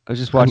me. I was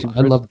just watching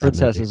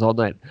Princesses all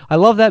night. I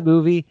love that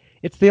movie.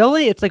 It's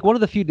like one of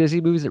the few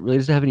Disney movies that really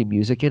doesn't have any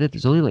music in it.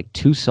 There's only like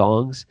 2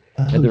 songs,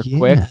 and they're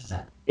quick.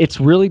 It's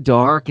really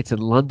dark. It's in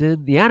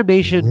London. The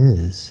animation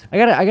is. I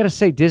gotta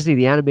say, Disney.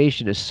 The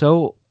animation is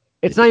so.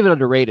 It's not even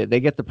underrated. They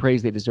get the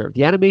praise they deserve.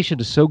 The animation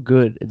is so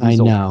good in these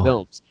old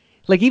films.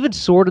 Like even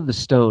Sword in the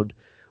Stone,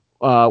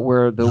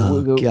 where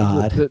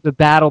the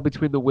battle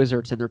between the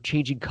wizards and they're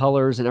changing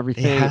colors and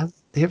everything.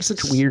 They have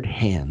such weird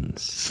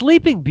hands.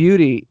 Sleeping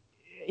Beauty.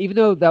 Even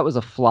though that was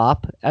a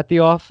flop at the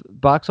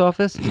box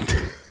office,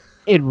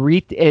 in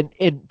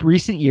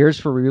recent years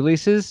for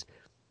re-releases,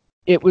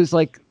 it was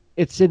like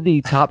it's in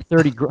the top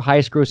 30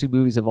 highest grossing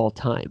movies of all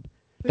time.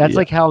 That's Yeah.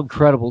 like how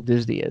incredible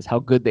Disney is, how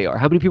good they are.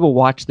 How many people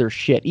watch their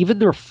shit, even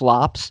their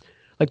flops.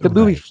 Like the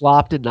movie Right.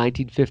 flopped in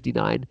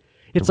 1959.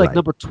 It's like Right.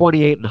 number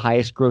 28 in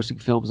highest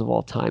grossing films of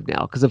all time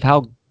now because of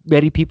how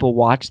many people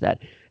watch that.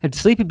 And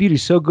Sleeping Beauty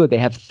is so good. They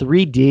have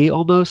 3D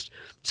almost.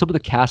 Some of the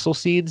castle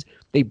scenes,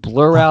 they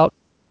blur out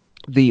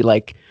the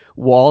like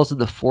walls in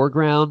the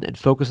foreground and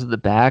focus in the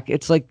back.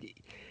 It's like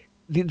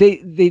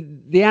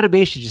the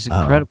animation is just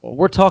Oh, incredible.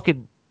 We're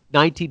talking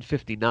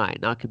 1959,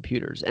 not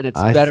computers, and it's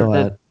I better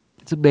than thought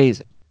it's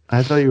amazing.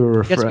 I thought you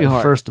were Gets me referring.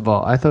 hard. First of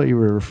all, I thought you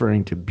were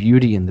referring to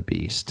Beauty and the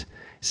Beast.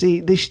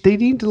 See, they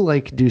need to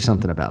like do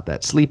something about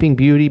that. Sleeping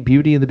Beauty,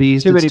 Beauty and the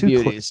Beast. Too It's many too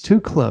it's beauties.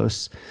 too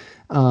close.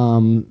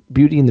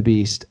 Beauty and the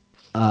Beast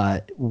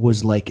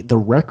was like the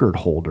record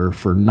holder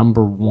for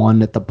number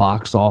one at the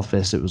box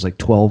office. It was like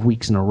 12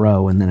 weeks in a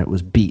row, and then it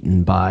was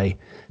beaten by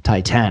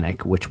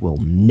Titanic, which will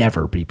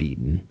never be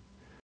beaten.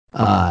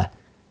 Uh,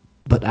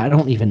 but I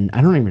don't even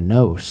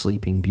know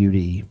Sleeping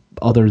Beauty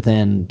other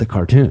than the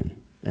cartoon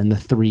and the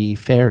three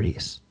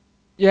fairies.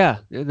 Yeah,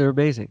 they're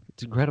amazing.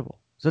 It's incredible.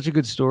 Such a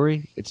good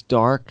story. It's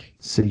dark.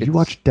 So you It's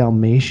watched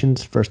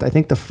Dalmatians first. I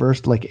think the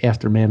first, like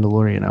after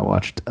Mandalorian, I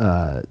watched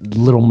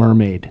Little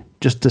Mermaid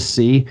just to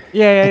see.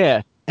 yeah, yeah,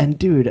 yeah. And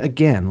dude,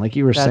 again, like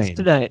you were That's saying,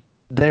 tonight.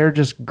 they're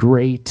just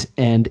great.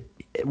 And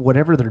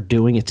whatever they're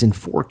doing, it's in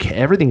 4K.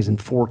 Everything's in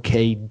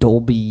 4K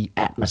Dolby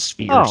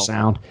atmosphere Oh,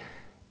 sound,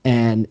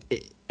 and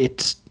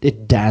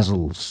it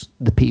dazzles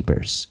the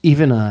peepers.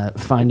 Even it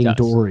Finding does.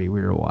 Dory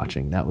we were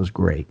watching, that was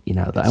great. I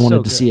It's so wanted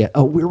to good. see it.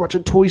 Oh, we were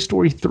watching Toy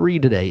Story 3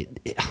 today.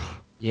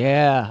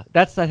 Yeah,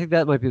 that's. I think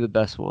that might be the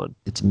best one.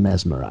 It's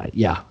mesmerized.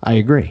 Yeah, I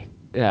agree.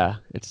 Yeah,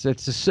 it's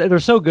just, they're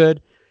so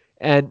good,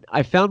 and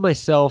I found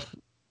myself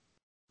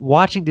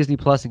watching Disney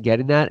Plus and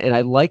getting that, and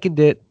I likened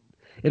it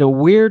in a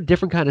weird,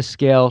 different kind of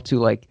scale to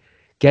like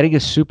getting a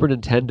Super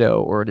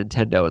Nintendo or a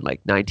Nintendo in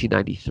like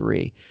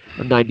 1993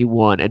 or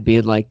 91 and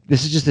being like,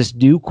 this is just this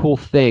new cool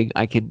thing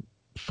I can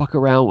fuck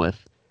around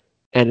with,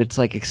 and it's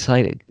like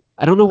exciting.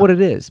 I don't know what it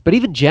is, but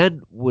even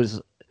Jen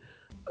was,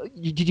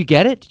 did you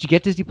get it? Did you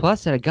get Disney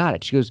Plus? I said, I got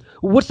it. She goes,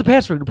 well, what's the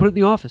password? I'm gonna put it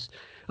in the office.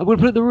 I'm gonna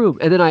put it in the room.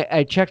 And then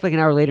I checked like an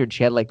hour later and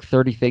she had like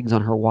 30 things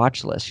on her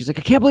watch list. She's like,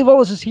 I can't believe all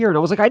this is here. And I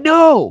was like, I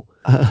know,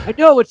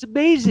 it's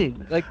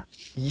amazing. Like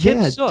Tim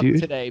Yeah, Sook dude.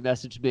 today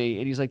messaged me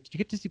and he's like, did you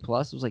get Disney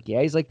Plus? I was like,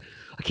 yeah. He's like,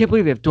 I can't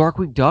believe they have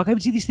Darkwing Duck. I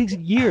haven't seen these things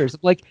in years. I'm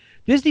like,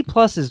 Disney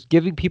Plus is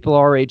giving people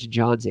our age and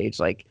John's age,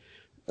 like,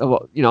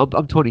 well,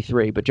 I'm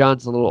 23, but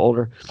John's a little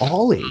older.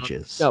 All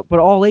ages. No, but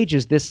all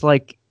ages, this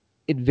like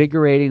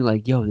invigorating,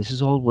 like, yo, this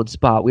is all in one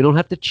spot. We don't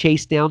have to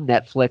chase down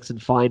Netflix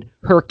and find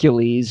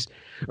Hercules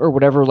or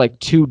whatever like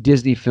two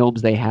Disney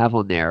films they have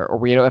on there, or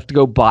we don't have to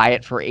go buy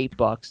it for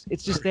 $8.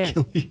 It's just there.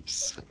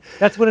 Hercules.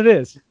 That's what it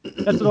is.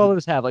 That's what all of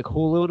us have, like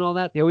Hulu and all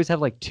that. They always have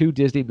like two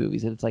Disney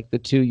movies, and it's like the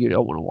two you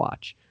don't want to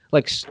watch,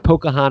 like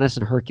Pocahontas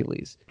and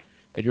Hercules,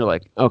 and you're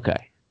like,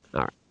 okay,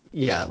 all right.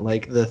 Yeah,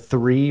 like the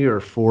 3 or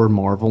 4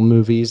 Marvel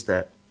movies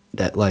that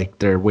like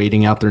they're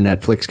waiting out their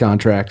Netflix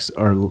contracts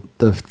are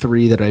the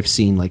 3 that I've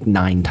seen like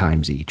 9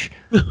 times each.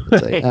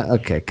 It's like,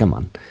 okay, come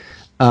on.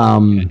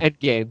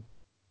 Endgame.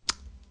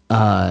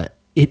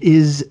 It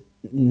is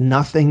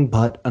nothing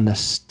but a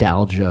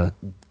nostalgia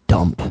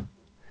dump,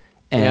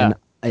 and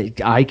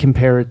I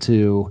compare it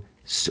to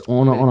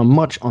on a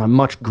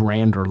much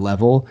grander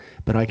level,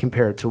 but I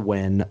compare it to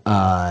when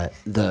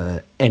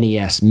the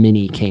NES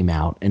Mini came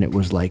out, and it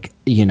was like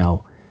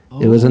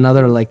it was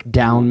another like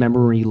down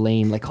memory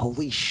lane. Like,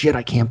 holy shit,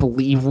 I can't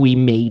believe we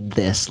made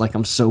this. Like,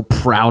 I'm so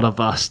proud of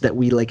us that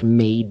we like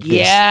made this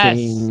Yes.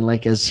 thing.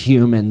 Like, as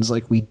humans,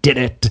 like we did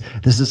it.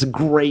 This is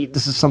great.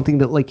 This is something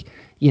that like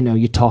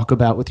you talk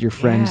about with your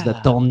friends Yeah.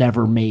 that they'll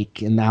never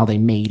make, and now they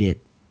made it.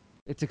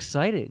 It's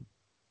exciting.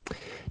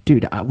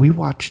 Dude, we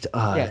watched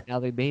Yeah, now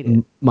they made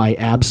it. my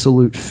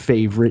absolute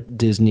favorite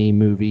Disney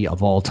movie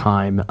of all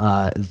time,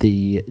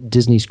 the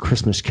Disney's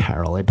Christmas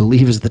Carol, I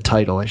believe is the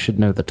title. I should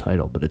know the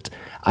title, but it's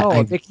Oh,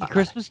 a Mickey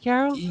Christmas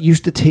Carol?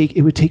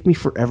 it would take me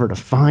forever to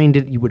find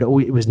it. You would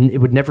always it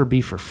would never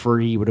be for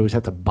free. You would always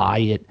have to buy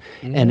it.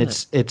 And Yeah.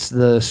 it's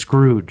the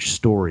Scrooge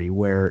story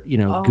where,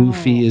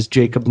 Goofy is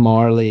Jacob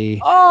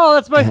Marley. Oh,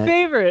 that's my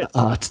favorite.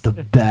 It's the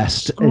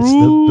best. It's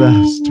the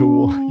best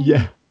one.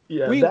 Yeah.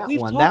 Yeah, We've that talked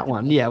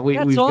one. about Yeah, That's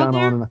we've on gone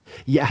there? on.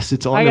 Yes,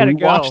 it's on I there. gotta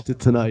We go. watched it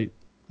tonight.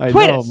 I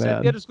Quit know, it,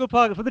 man. the underscore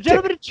podcast for the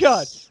gentleman in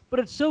charge. But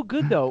it's so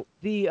good though.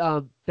 The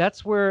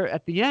that's where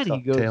at the end he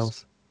goes,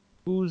 Tails.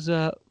 whose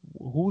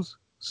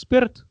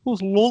spirit,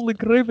 whose lonely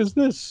grave is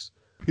this?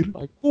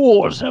 Like,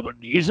 who's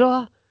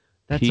Ebenezer?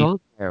 That's Pete. on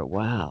there.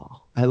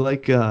 Wow. I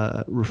like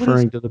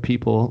referring to the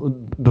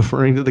people,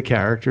 referring to the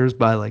characters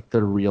by like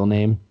their real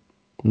name.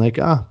 Like,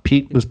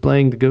 Pete was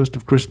playing the Ghost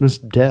of Christmas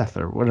Death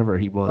or whatever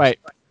he was.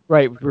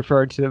 Right,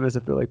 referring to them as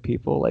if they're like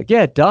people. Like,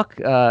 yeah, Duck,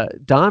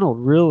 Donald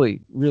really,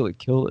 really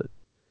killed it.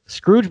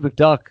 Scrooge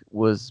McDuck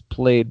was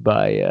played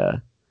by,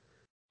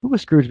 who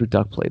was Scrooge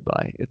McDuck played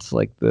by? It's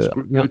like the,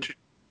 Scrooge.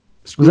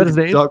 Was that his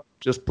name? Duck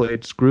just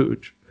played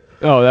Scrooge.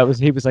 oh,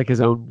 he was like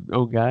his own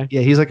guy.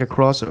 Yeah, he's like a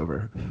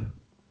crossover.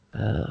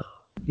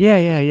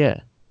 Yeah.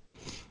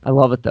 I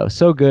love it though.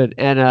 So good.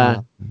 And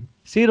Uh,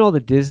 seeing all the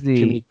Disney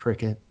Jimmy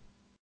Cricket.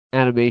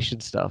 animation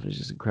stuff is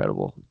just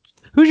incredible.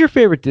 Who's your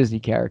favorite Disney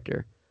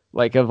character?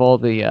 Like of all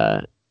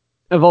the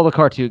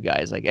cartoon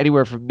guys, like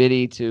anywhere from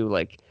Minnie to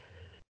like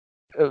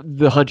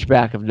the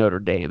Hunchback of Notre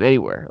Dame,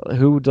 anywhere.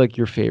 Who would like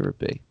your favorite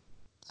be?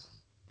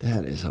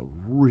 That is a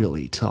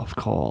really tough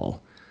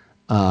call.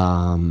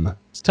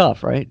 It's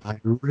tough, right? I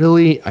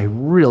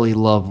really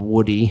love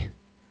Woody.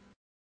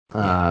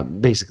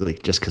 Basically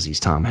just because he's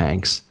Tom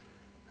Hanks.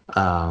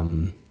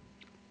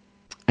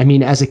 I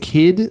mean, as a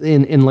kid,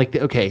 in like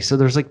okay, so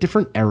there's like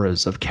different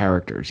eras of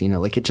characters,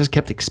 like it just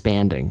kept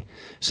expanding.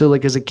 So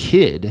like as a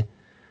kid,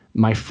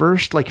 my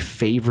first like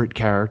favorite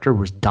character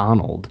was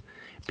Donald,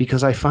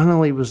 because I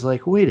finally was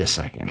like, wait a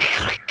second.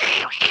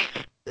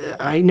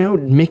 I know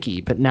Mickey,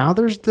 but now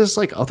there's these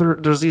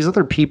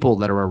other people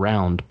that are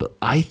around, but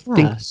I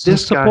think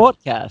this support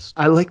cast.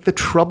 I like the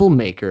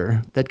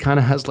troublemaker that kind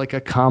of has like a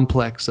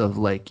complex of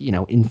like,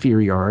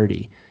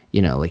 inferiority,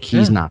 like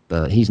he's not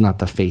the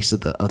face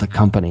of the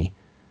company.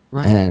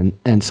 Right.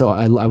 And so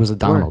I was a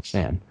Donald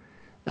fan.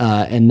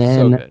 And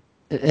then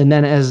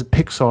as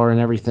Pixar and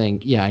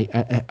everything,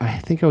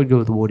 I think I would go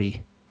with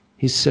Woody.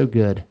 He's so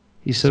good.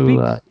 He's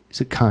so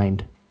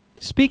kind.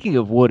 Speaking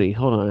of Woody,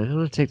 hold on. I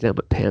want to take down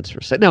my pants for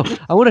a second. No,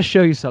 I want to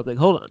show you something.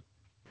 Hold on.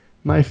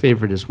 My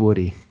favorite is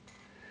Woody.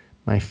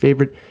 My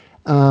favorite.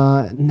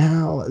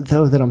 Now,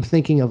 though, that I'm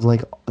thinking of,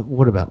 like,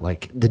 what about,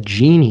 like, the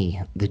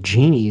Genie? The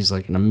Genie is,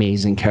 like, an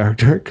amazing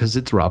character because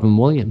it's Robin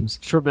Williams.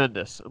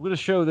 Tremendous. I'm going to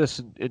show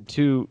this in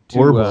two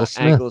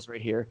angles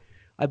right here.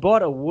 I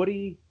bought a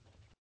Woody's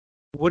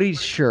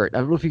shirt. I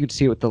don't know if you can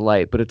see it with the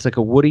light, but it's like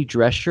a Woody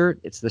dress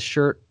shirt. It's the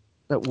shirt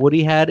that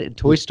Woody had in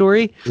Toy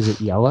Story. Is it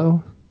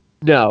yellow?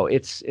 No,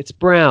 it's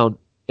brown.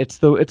 It's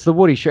the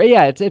Woody shirt.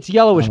 Yeah, it's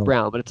yellowish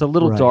brown, but it's a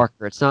little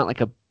darker. It's not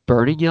like a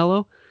burning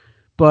yellow,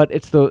 but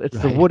it's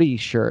the Woody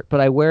shirt. But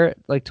I wear it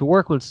like to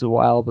work once in a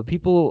while. But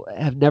people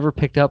have never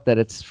picked up that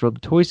it's from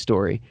Toy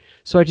Story,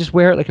 so I just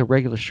wear it like a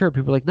regular shirt.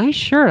 People are like, "Nice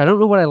shirt." I don't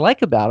know what I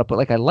like about it, but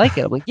like I like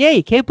it. I'm like, "Yeah,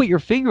 you can't put your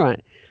finger on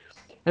it."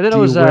 And then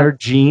Do you wear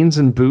jeans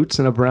and boots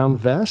and a brown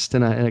vest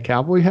and a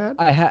cowboy hat?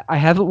 I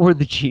haven't worn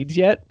the jeans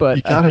yet, but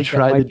you gotta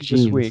try the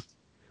jeans.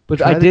 But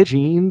try the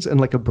jeans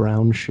and like a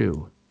brown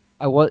shoe.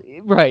 I was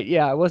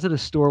I was in a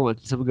store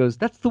once and someone goes,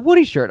 "That's the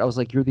Woody shirt." I was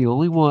like, "You're the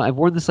only one. I've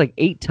worn this like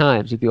 8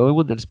 times. You're the only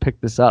one that's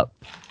picked this up."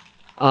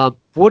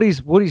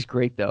 Woody's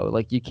great though.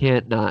 Like you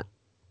can't not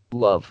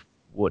love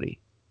Woody.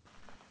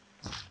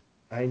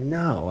 I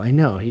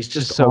know. He's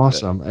just so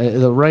awesome.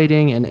 The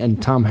writing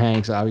and Tom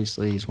Hanks,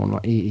 obviously,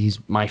 he's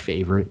my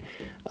favorite.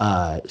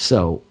 But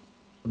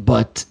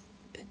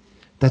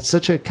that's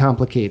such a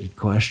complicated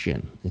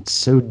question. It's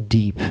so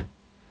deep.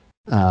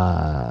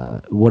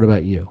 What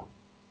about you?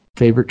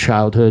 Favorite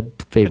childhood,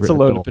 favorite. It's a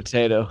loaded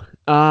potato.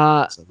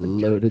 It's a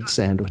loaded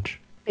sandwich.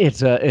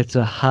 It's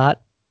a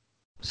hot,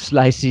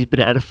 slicey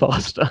banana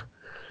Foster.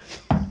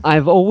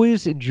 I've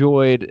always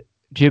enjoyed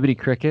Jiminy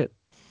Cricket.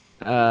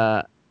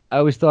 I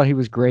always thought he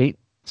was great.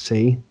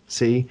 See,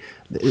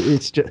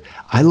 it's just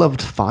I loved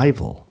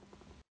Fievel.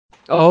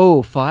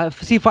 Oh, Five.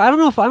 See, I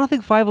don't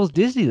think Fievel's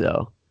Disney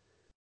though.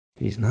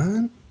 He's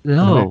not.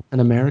 No,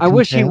 an American. I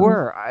wish Tale? he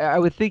were. I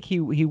would think he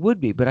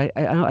would be, but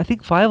I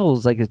think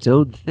Fievel's like its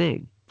own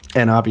thing.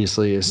 And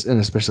obviously, and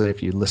especially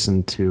if you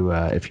listen to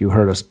if you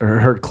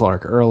heard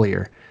Clark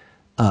earlier,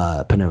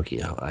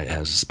 Pinocchio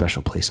has a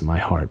special place in my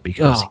heart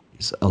because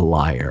he's a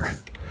liar.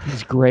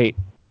 He's great.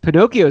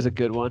 Pinocchio is a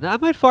good one. I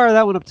might fire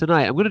that one up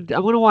tonight. I'm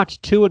gonna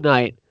watch 2 a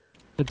night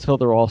until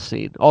they're all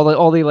seen.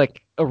 All the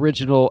like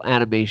original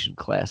animation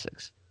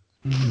classics.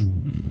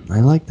 I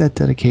like that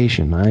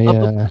dedication.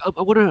 I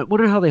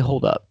wonder how they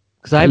hold up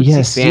because I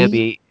haven't seen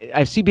Bambi.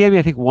 I've seen Bambi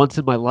I think once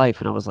in my life,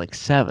 and I was like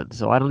 7,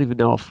 so I don't even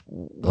know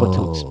what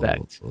to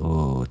expect.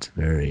 Oh, it's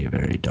very,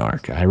 very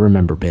dark. I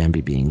remember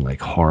Bambi being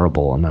like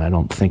horrible, and I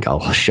don't think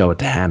I'll show it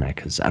to Hannah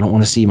because I don't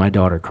want to see my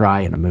daughter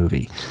cry in a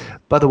movie.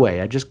 By the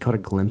way, I just caught a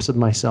glimpse of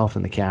myself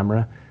in the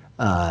camera.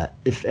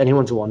 If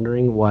anyone's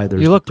wondering why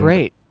you look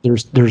great.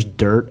 There's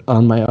dirt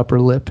on my upper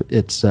lip.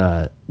 It's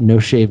No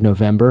Shave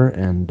November,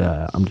 and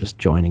I'm just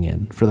joining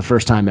in for the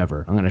first time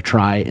ever. I'm going to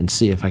try and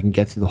see if I can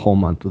get through the whole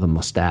month with a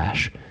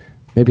mustache.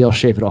 Maybe I'll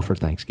shave it off for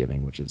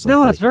Thanksgiving, which is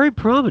no, it's very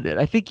prominent.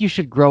 I think you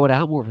should grow it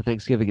out more for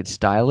Thanksgiving and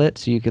style it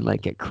so you can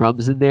like get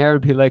crumbs in there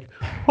and be like,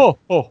 ho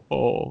ho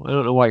ho. I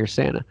don't know why you're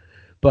Santa,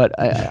 but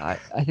I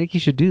think you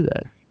should do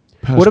that.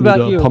 What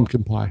about you?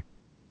 Pumpkin pie.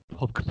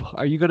 Pumpkin pie.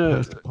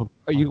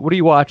 What are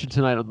you watching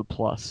tonight on the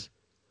Plus?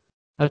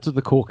 That's what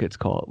the cool kids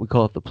call it. We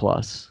call it the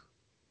Plus.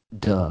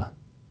 Duh.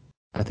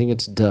 I think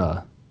it's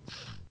duh.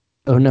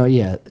 Oh no,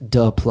 yeah,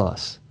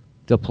 DaPlus.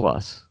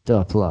 DaPlus.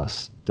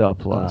 DaPlus.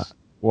 DaPlus.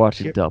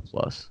 Watching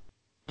DaPlus.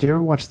 Do you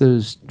ever watch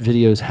those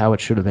videos, How It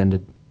Should Have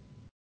Ended?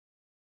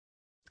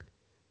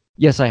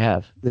 Yes, I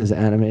have. There's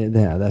animated.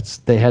 Yeah,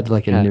 they had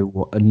like a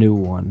new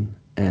one,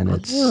 and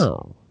it's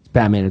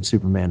Batman and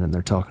Superman, and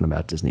they're talking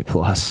about Disney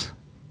Plus.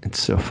 It's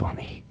so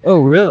funny.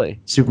 Oh, really?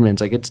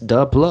 Superman's like, it's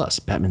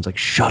DaPlus. Batman's like,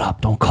 shut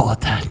up, don't call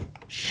it that.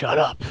 Shut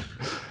up.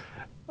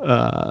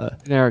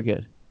 Very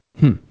good.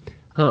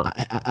 Huh.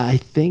 I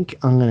think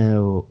I'm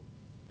gonna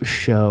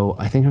show.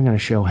 I think I'm gonna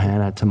show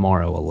Hannah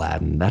tomorrow.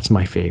 Aladdin. That's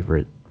my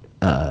favorite.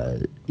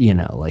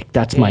 Like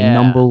that's my Yeah.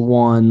 number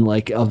one.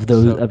 Like of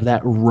those So of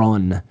that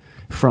run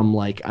from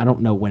like I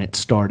don't know when it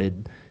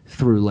started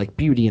through like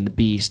Beauty and the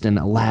Beast and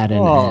Aladdin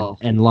oh,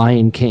 and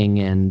Lion King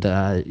and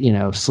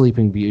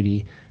Sleeping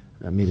Beauty.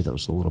 Maybe that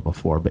was a little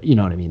before, but you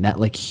know what I mean. That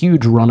like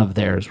huge run of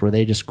theirs where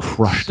they just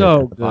crushed it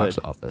so at the box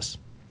good. office.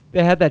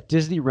 They had that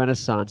Disney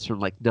Renaissance from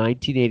like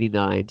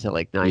 1989 to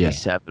like Yeah,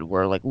 97,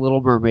 where like Little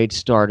Mermaid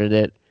started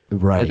it,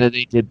 and right. then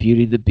they did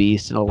Beauty and the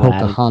Beast and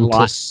Aladdin,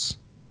 Pocahontas.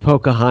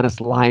 Pocahontas,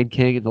 Lion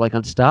King, and like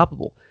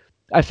Unstoppable.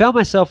 I found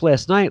myself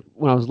last night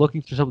when I was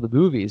looking through some of the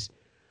movies,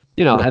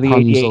 having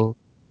ADHD,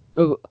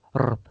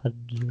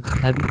 Rapunzel.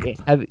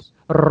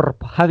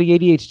 having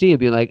ADHD and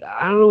being like,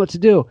 I don't know what to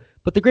do.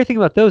 But the great thing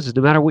about those is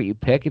no matter what you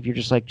pick, if you're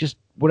just like, just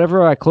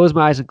whatever I close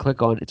my eyes and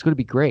click on, it's going to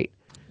be great.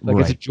 Like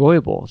it's Right,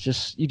 enjoyable. It's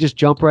just you just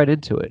jump right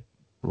into it.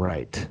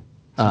 right.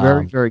 It's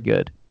very very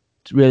good.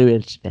 It's really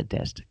really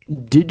fantastic.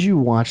 Did you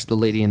watch the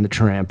Lady and the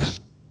Tramp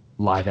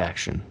live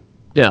action?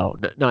 No,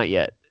 not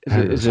yet. Is It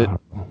it? Is was it?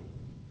 horrible.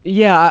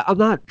 Yeah, I'm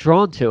not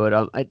drawn to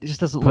it. It just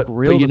doesn't look But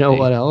real you to know me.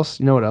 what else?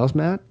 You know what else,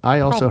 Matt? I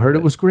also Probably heard it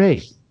good. was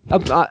great.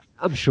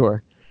 I'm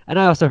sure, and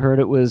I also heard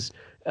it was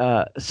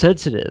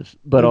sensitive,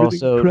 but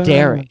Everything also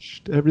daring.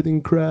 crashed.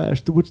 Everything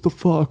crashed. What's the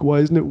fuck? Why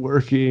isn't it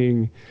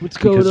working? What's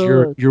going Because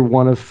you're on? you're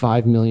one of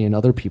 5 million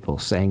other people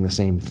saying the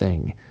same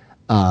thing.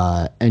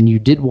 And you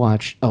did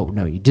watch. Oh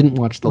no, you didn't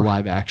watch the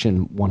live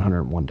action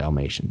 101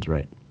 Dalmatians,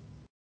 right?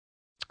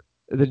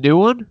 The new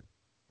one?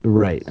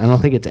 Right. I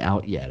don't think it's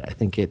out yet. I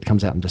think it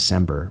comes out in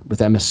December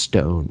with Emma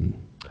Stone.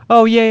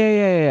 Oh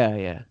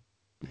yeah.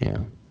 Yeah.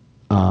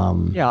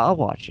 Um, Yeah, I'll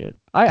watch it.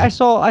 I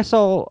saw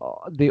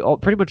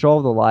pretty much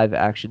all the live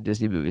action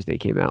Disney movies they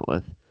came out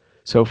with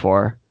so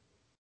far,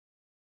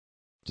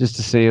 just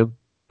to see them.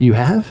 you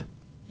have?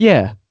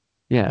 Yeah,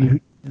 yeah. You,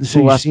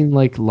 so Well, you've seen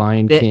like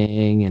Lion It,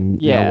 King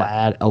and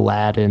yeah.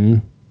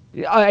 Aladdin.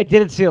 I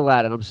didn't see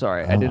Aladdin. I'm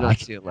sorry, I Oh, did I, not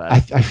see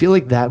Aladdin. I feel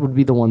like that would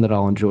be the one that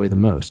I'll enjoy the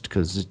most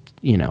because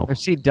I've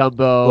seen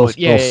Dumbo. Will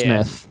Yeah.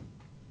 Smith.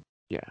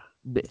 Yeah.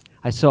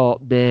 I saw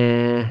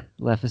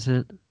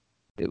Maleficent.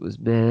 It was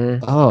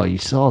Oh, you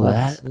saw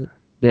that?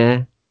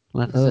 Maleficent,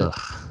 Maleficent,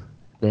 Ugh.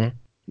 meh.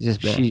 It's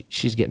just meh.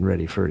 She's getting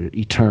ready for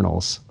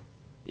Eternals.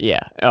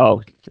 Yeah.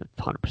 Oh,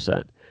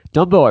 100%.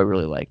 Dumbo, I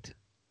really liked.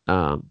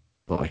 Um,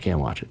 Oh, I can't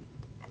watch it.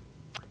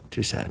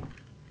 Too sad.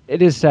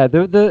 it is sad.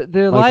 The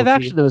Michael live Keaton.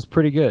 action though was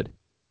pretty good.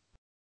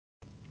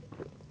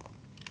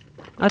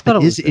 I thought It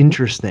it was is good.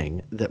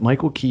 interesting that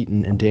Michael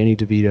Keaton and Danny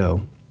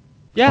DeVito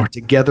Yeah, are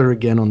together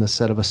again on the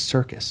set of a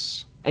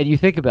circus. and you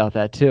think about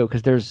that too,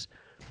 because there's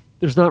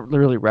not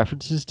really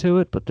references to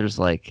it, but there's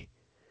like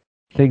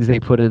things they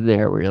put in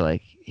there where you're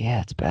like,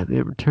 yeah, it's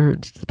Batman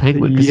Returns. It's the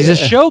Penguin because he's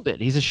a Yeah. showman.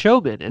 He's a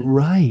showman, and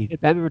Right. in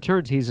Batman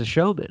Returns, he's a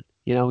showman.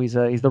 He's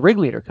the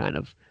ringleader kind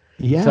of.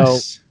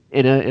 Yes.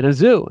 In a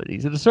zoo, and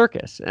he's in a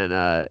circus, and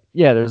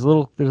yeah, there's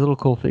little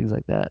cool things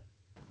like that.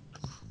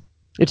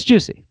 It's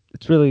juicy.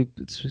 It's really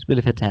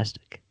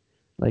fantastic.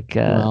 Like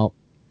Well,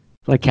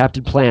 like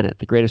Captain Planet,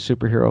 the greatest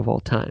superhero of all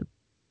time.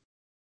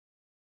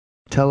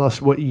 tell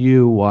us what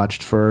you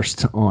watched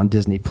first on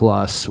Disney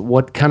Plus.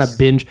 What kind of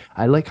binge?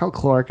 I like how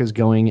Clark is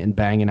going and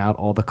banging out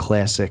all the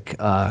classic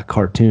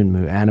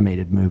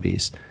animated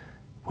movies.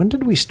 When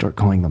did we start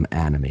calling them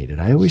animated?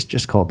 I always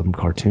just called them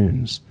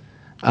cartoons.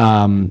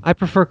 I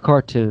prefer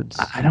cartoons.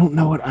 I don't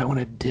know what I want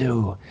to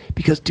do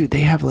because, dude,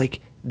 they have like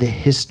the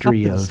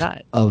history Tough to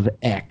decide. of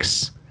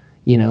X.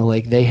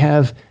 Like they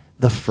have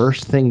the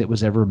first thing that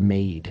was ever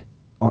made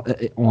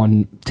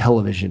on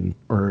television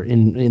or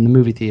in the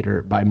movie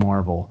theater by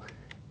Marvel,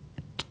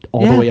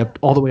 all the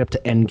way up to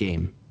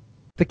Endgame.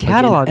 The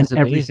catalog and is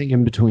amazing. everything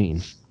in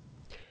between.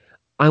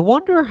 I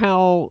wonder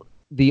how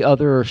the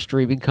other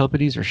streaming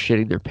companies are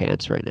shitting their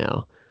pants right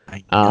now.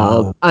 I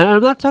know.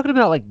 I'm not talking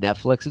about like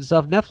Netflix and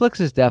stuff.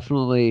 Netflix is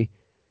definitely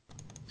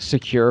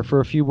secure for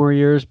a few more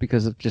years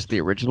because of just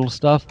the original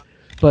stuff.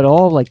 But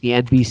all like the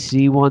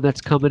NBC one that's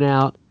coming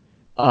out,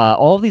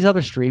 all these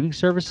other streaming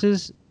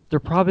services, they're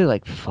probably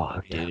like,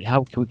 fuck, dude,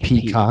 how can we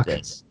compete Peacock. with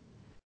this?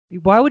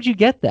 Why would you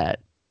get that?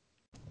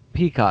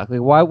 Peacock. Like,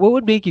 why? What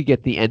would make you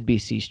get the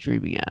NBC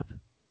streaming app?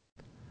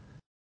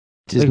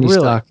 Disney really?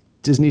 stock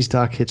Disney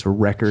stock hits a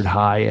record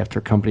high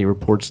after company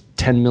reports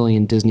 10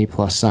 million Disney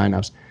Plus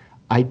signups.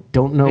 I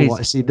don't know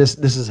why. See, this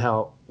is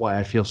why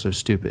I feel so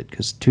stupid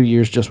because 2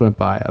 years just went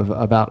by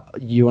about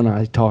you and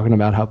I talking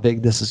about how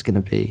big this is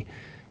going to be,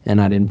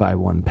 and I didn't buy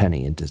one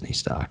penny in Disney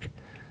stock.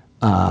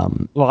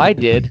 Well, I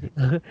did.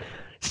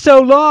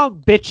 So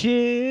long,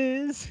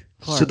 bitches.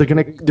 So they're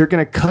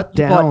gonna cut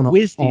You bought down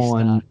Wisney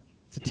on stock.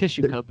 It's a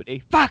tissue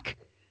company. Fuck.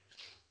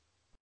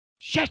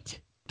 Shit.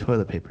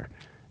 toilet paper.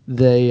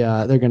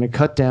 They're gonna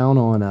cut down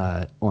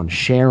on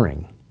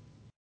sharing.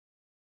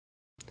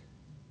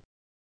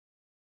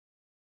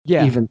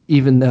 Yeah.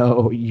 Even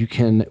though you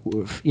can,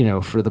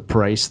 for the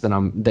price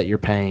that you're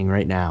paying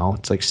right now,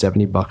 it's like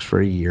 $70 for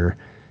a year.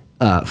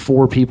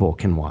 4 people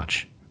can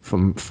watch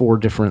from 4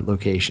 different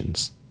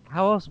locations.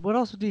 how else? What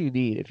else do you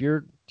need if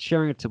you're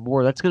sharing it to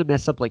more? That's gonna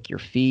mess up like your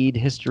feed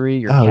history,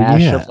 your Oh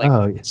cache yeah. of like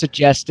Oh,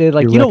 suggested. your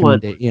Like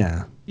recommendation.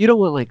 Yeah. you don't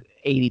want like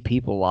 80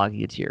 people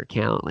logging into your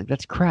account. Like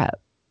that's crap,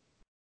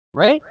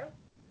 right?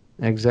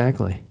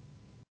 Exactly.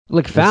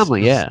 Like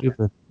family, That's yeah.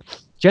 stupid.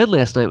 Jen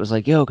last night was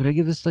like, "Yo, can I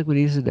give this to like my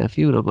niece and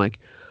nephew?" And I'm like,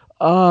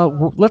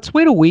 let's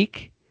wait a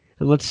week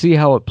and let's see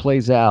how it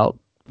plays out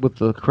with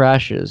the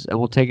crashes, and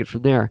we'll take it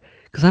from there."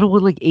 Because I don't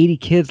want like 80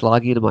 kids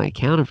logging into my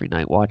account every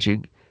night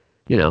watching,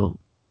 you know,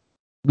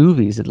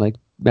 movies and like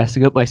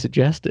messing up my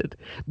suggested.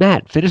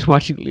 Matt, finish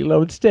watching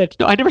Lilo and Stitch.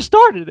 No, I never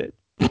started it.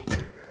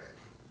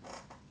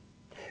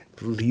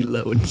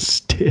 Lilo and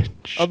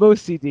Stitch. I'm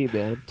OCD,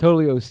 man.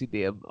 Totally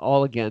OCD. I'm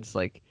all against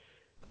like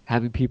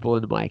having people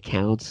into my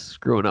accounts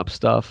screwing up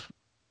stuff.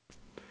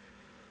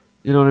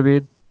 You know what I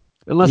mean?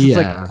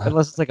 Yeah.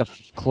 Unless it's like a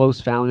close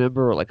family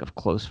member or like a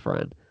close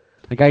friend.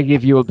 Like I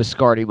give you a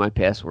Biscardi my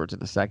passwords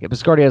in a second.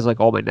 Biscardi has like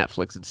all my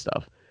Netflix and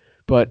stuff.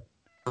 But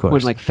Of when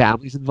course. like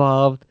family's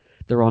involved,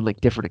 they're on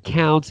like different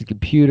accounts and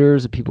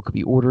computers and people could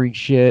be ordering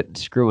shit and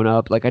screwing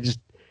up. Like I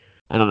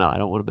don't know, I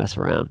don't want to mess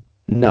around.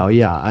 No,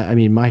 yeah. I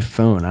mean, my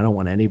phone, I don't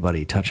want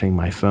anybody touching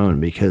my phone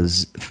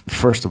because,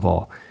 first of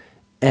all,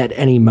 at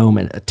any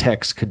moment, a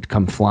text could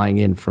come flying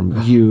in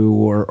from you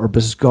or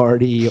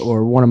Biscardi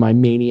or one of my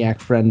maniac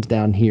friends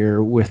down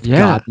here with Yeah.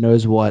 God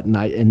knows what.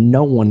 And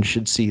no one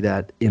should see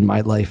that in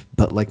my life,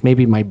 but like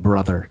maybe my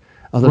brother.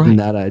 Other than Right.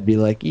 that, I'd be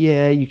like,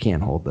 yeah, you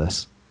can't hold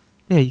this.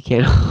 Yeah, you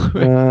can't.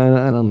 Right.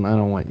 I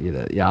don't want you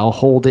to. Yeah, I'll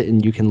hold it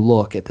and you can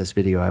look at this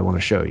video I want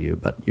to show you,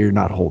 but you're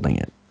not holding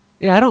it.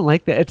 Yeah, I don't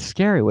like that. It's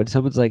scary when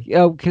someone's like,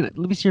 "Oh, let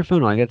me see your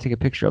phone. I got to take a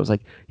picture." I was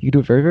like, "You can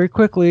do it very, very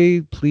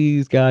quickly.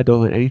 Please, God,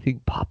 don't let anything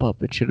pop up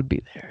that shouldn't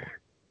be there."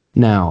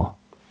 Now,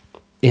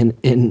 in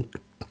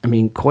I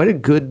mean, quite a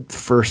good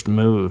first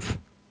move.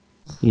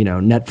 You know,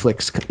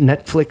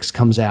 Netflix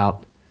comes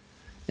out,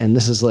 and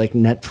this is like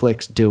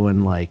Netflix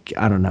doing like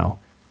I don't know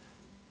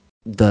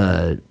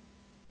the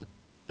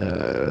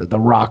the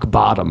rock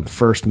bottom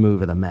first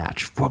move of the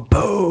match.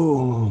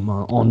 Boom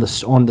on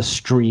the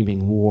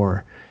streaming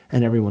war,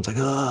 and everyone's like,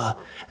 ah,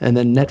 and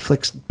then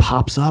Netflix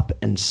pops up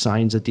and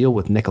signs a deal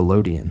with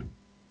Nickelodeon.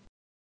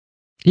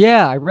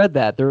 Yeah, I read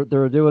that. They're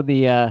doing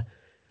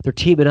they're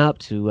teaming up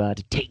to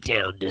take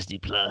down Disney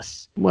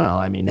Plus. Well,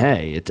 I mean,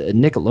 hey,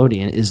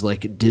 Nickelodeon is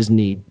like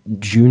Disney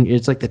Junior.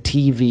 It's like the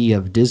TV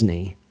of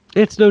Disney.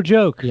 It's no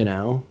joke. You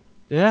know,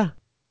 Yeah,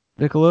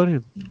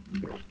 Nickelodeon.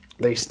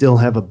 they still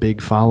have a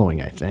big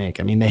following. I think.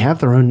 I mean, they have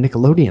their own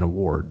Nickelodeon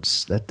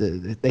awards.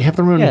 They have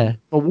their own Yeah,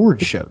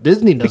 award show.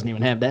 Disney the doesn't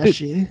even have that the,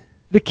 shit.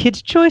 the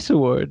Kids Choice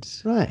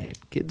Awards. Right,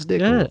 Kids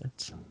Dick Yeah,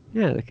 Awards,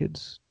 yeah, the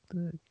kids.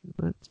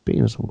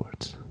 Penis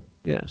Awards,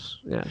 Yes,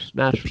 the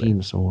naturally.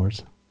 Penis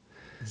Awards.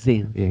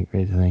 Zing. Be a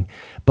great thing.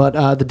 But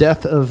the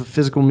death of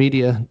physical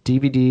media,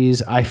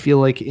 DVDs. I feel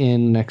like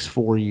in the next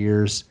 4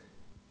 years,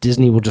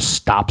 Disney will just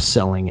stop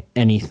selling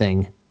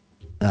anything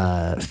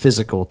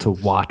physical to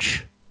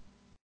watch.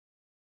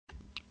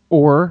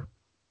 Or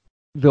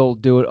they'll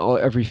do it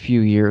every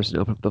few years and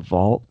open up the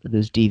vault, and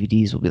those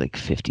DVDs will be like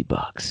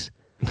 $50,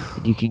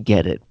 and you can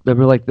get it.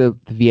 Remember, like the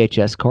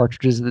VHS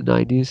cartridges in the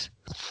 '90s?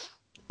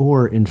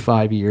 Or in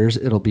 5 years,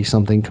 it'll be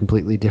something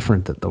completely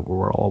different that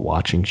we're all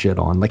watching shit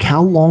on. Like,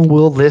 how long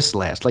will this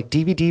last? Like,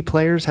 DVD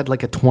players had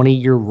like a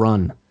 20-year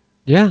run,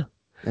 Yeah.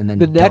 and then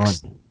The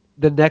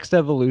done. next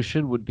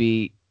evolution would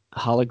be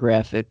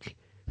holographic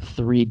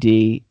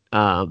 3D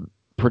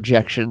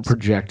projections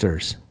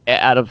Projectors.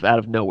 out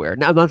of nowhere.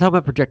 Now I'm not talking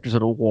about projectors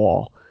on a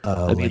wall.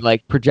 I mean Like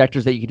like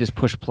projectors that you can just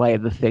push play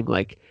and the thing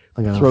like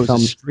a throws a thumb,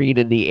 screen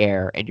in the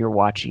air and you're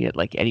watching it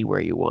like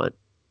anywhere you want.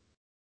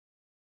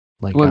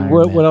 like What Iron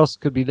what, what Man. else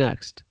could be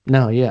next?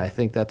 No, yeah, I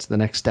think that's the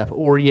next step.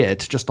 Or yeah,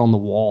 it's just on the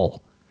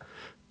wall.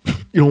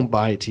 You don't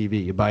buy a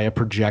TV, you buy a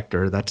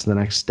projector. That's the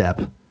next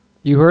step.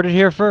 You heard it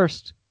here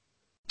first,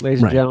 ladies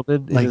and Right.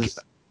 gentlemen. It Like, is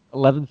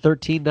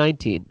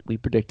 11/13/19. We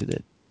predicted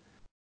it.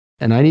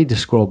 and I need to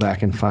scroll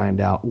back and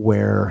find out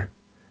where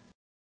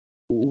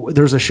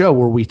there's a show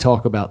where we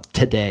talk about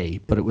today,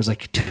 but it was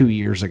like 2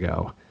 years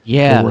ago. Where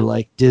Yeah. we're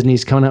like,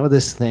 Disney's coming out with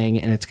this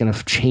thing and it's going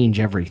to change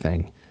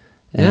everything.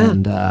 Yeah.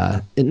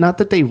 And not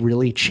that they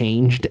really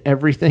changed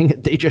everything,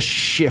 they just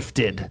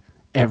shifted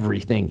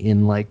everything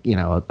in like,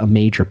 a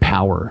major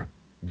power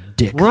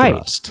dick Right.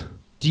 thrust.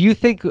 Do you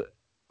think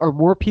are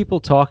more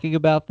people talking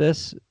about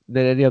this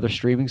than any other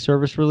streaming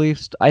service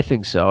released? I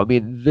think so. I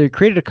mean, they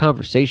created a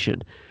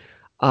conversation.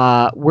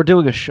 We're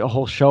doing a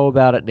whole show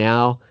about it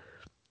now.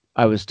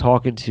 I was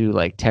talking to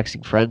like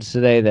texting friends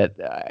today that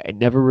I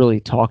never really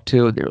talked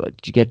to, and they were like,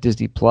 "Did you get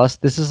Disney Plus?"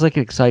 This is like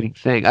an exciting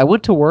thing. I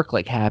went to work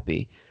like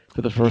happy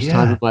for the first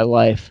time Yeah. in my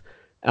life,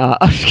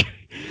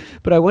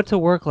 but I went to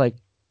work like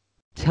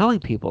telling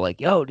people like,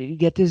 "Yo, did you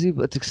get Disney?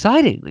 It's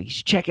exciting. Like, you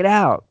should check it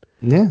out."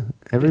 Yeah.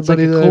 It's like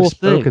Everybody a that cool I've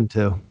spoken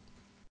to.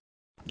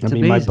 It's I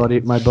mean,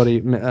 amazing. my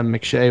buddy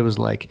McShay was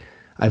like,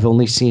 I've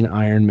only seen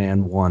Iron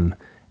Man 1,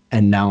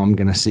 and now I'm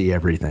going to see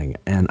everything.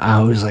 And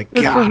I was like,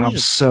 Good for God, I'm him.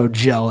 so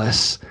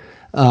jealous.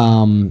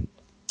 Um,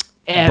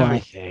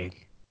 Everything.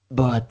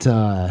 but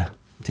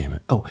damn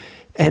it. Oh,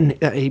 And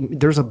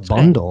there's a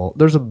bundle.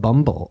 There's a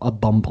bundle and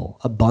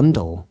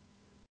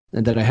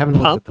that I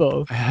haven't looked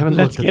Bumbo. at. I haven't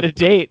Let's looked get at a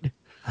date.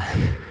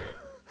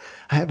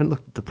 I haven't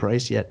looked at the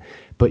price yet,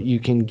 but you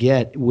can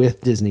get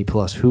with Disney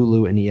Plus,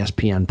 Hulu, and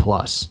ESPN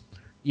Plus.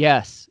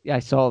 Yes, yeah, I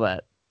saw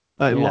that.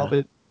 I Yeah. love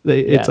it.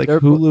 It's like they're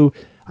Hulu.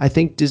 I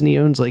think Disney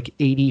owns like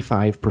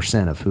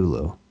 85% of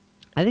Hulu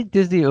I think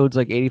Disney owns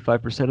like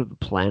 85% of the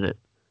planet.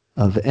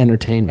 of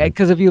entertainment.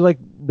 Because if you like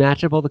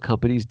match up all the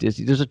companies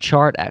Disney, there's a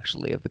chart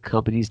actually of the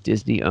companies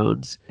Disney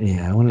owns,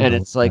 Yeah, I wanted and to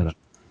it's look that like up.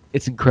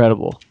 it's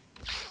incredible.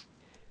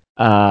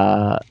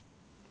 I'm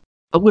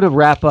gonna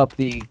wrap up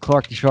the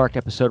Clark the Shark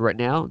episode right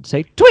now and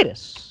say tweet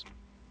us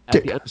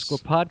at the underscore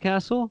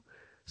podcastle,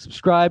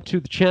 subscribe to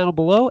the channel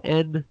below,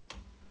 and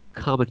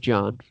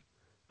Comic-Jon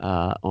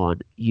on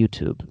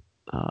YouTube.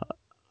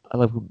 I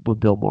love when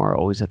Bill Maher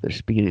always at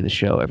the beginning of the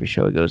show, every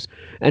show he goes,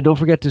 and don't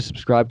forget to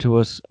subscribe to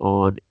us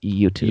on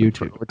YouTube.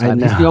 For overtime.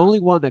 He's the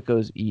only one that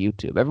goes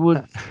YouTube.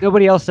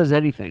 Nobody else says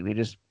anything. They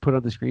just put it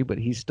on the screen, but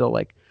he's still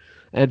like,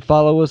 and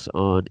follow us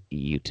on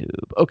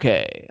YouTube.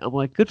 Okay, I'm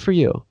like, good for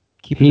you.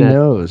 He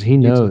knows,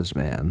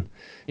 man.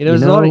 He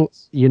knows his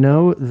audience. You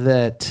know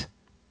that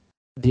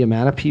the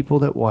amount of people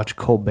that watch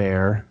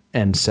Colbert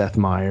and Seth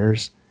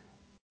Meyers,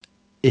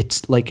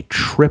 it's like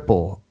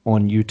triple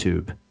on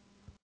YouTube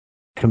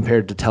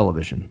compared to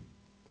television.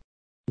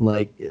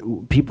 Like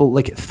people,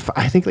 like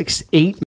I think like 8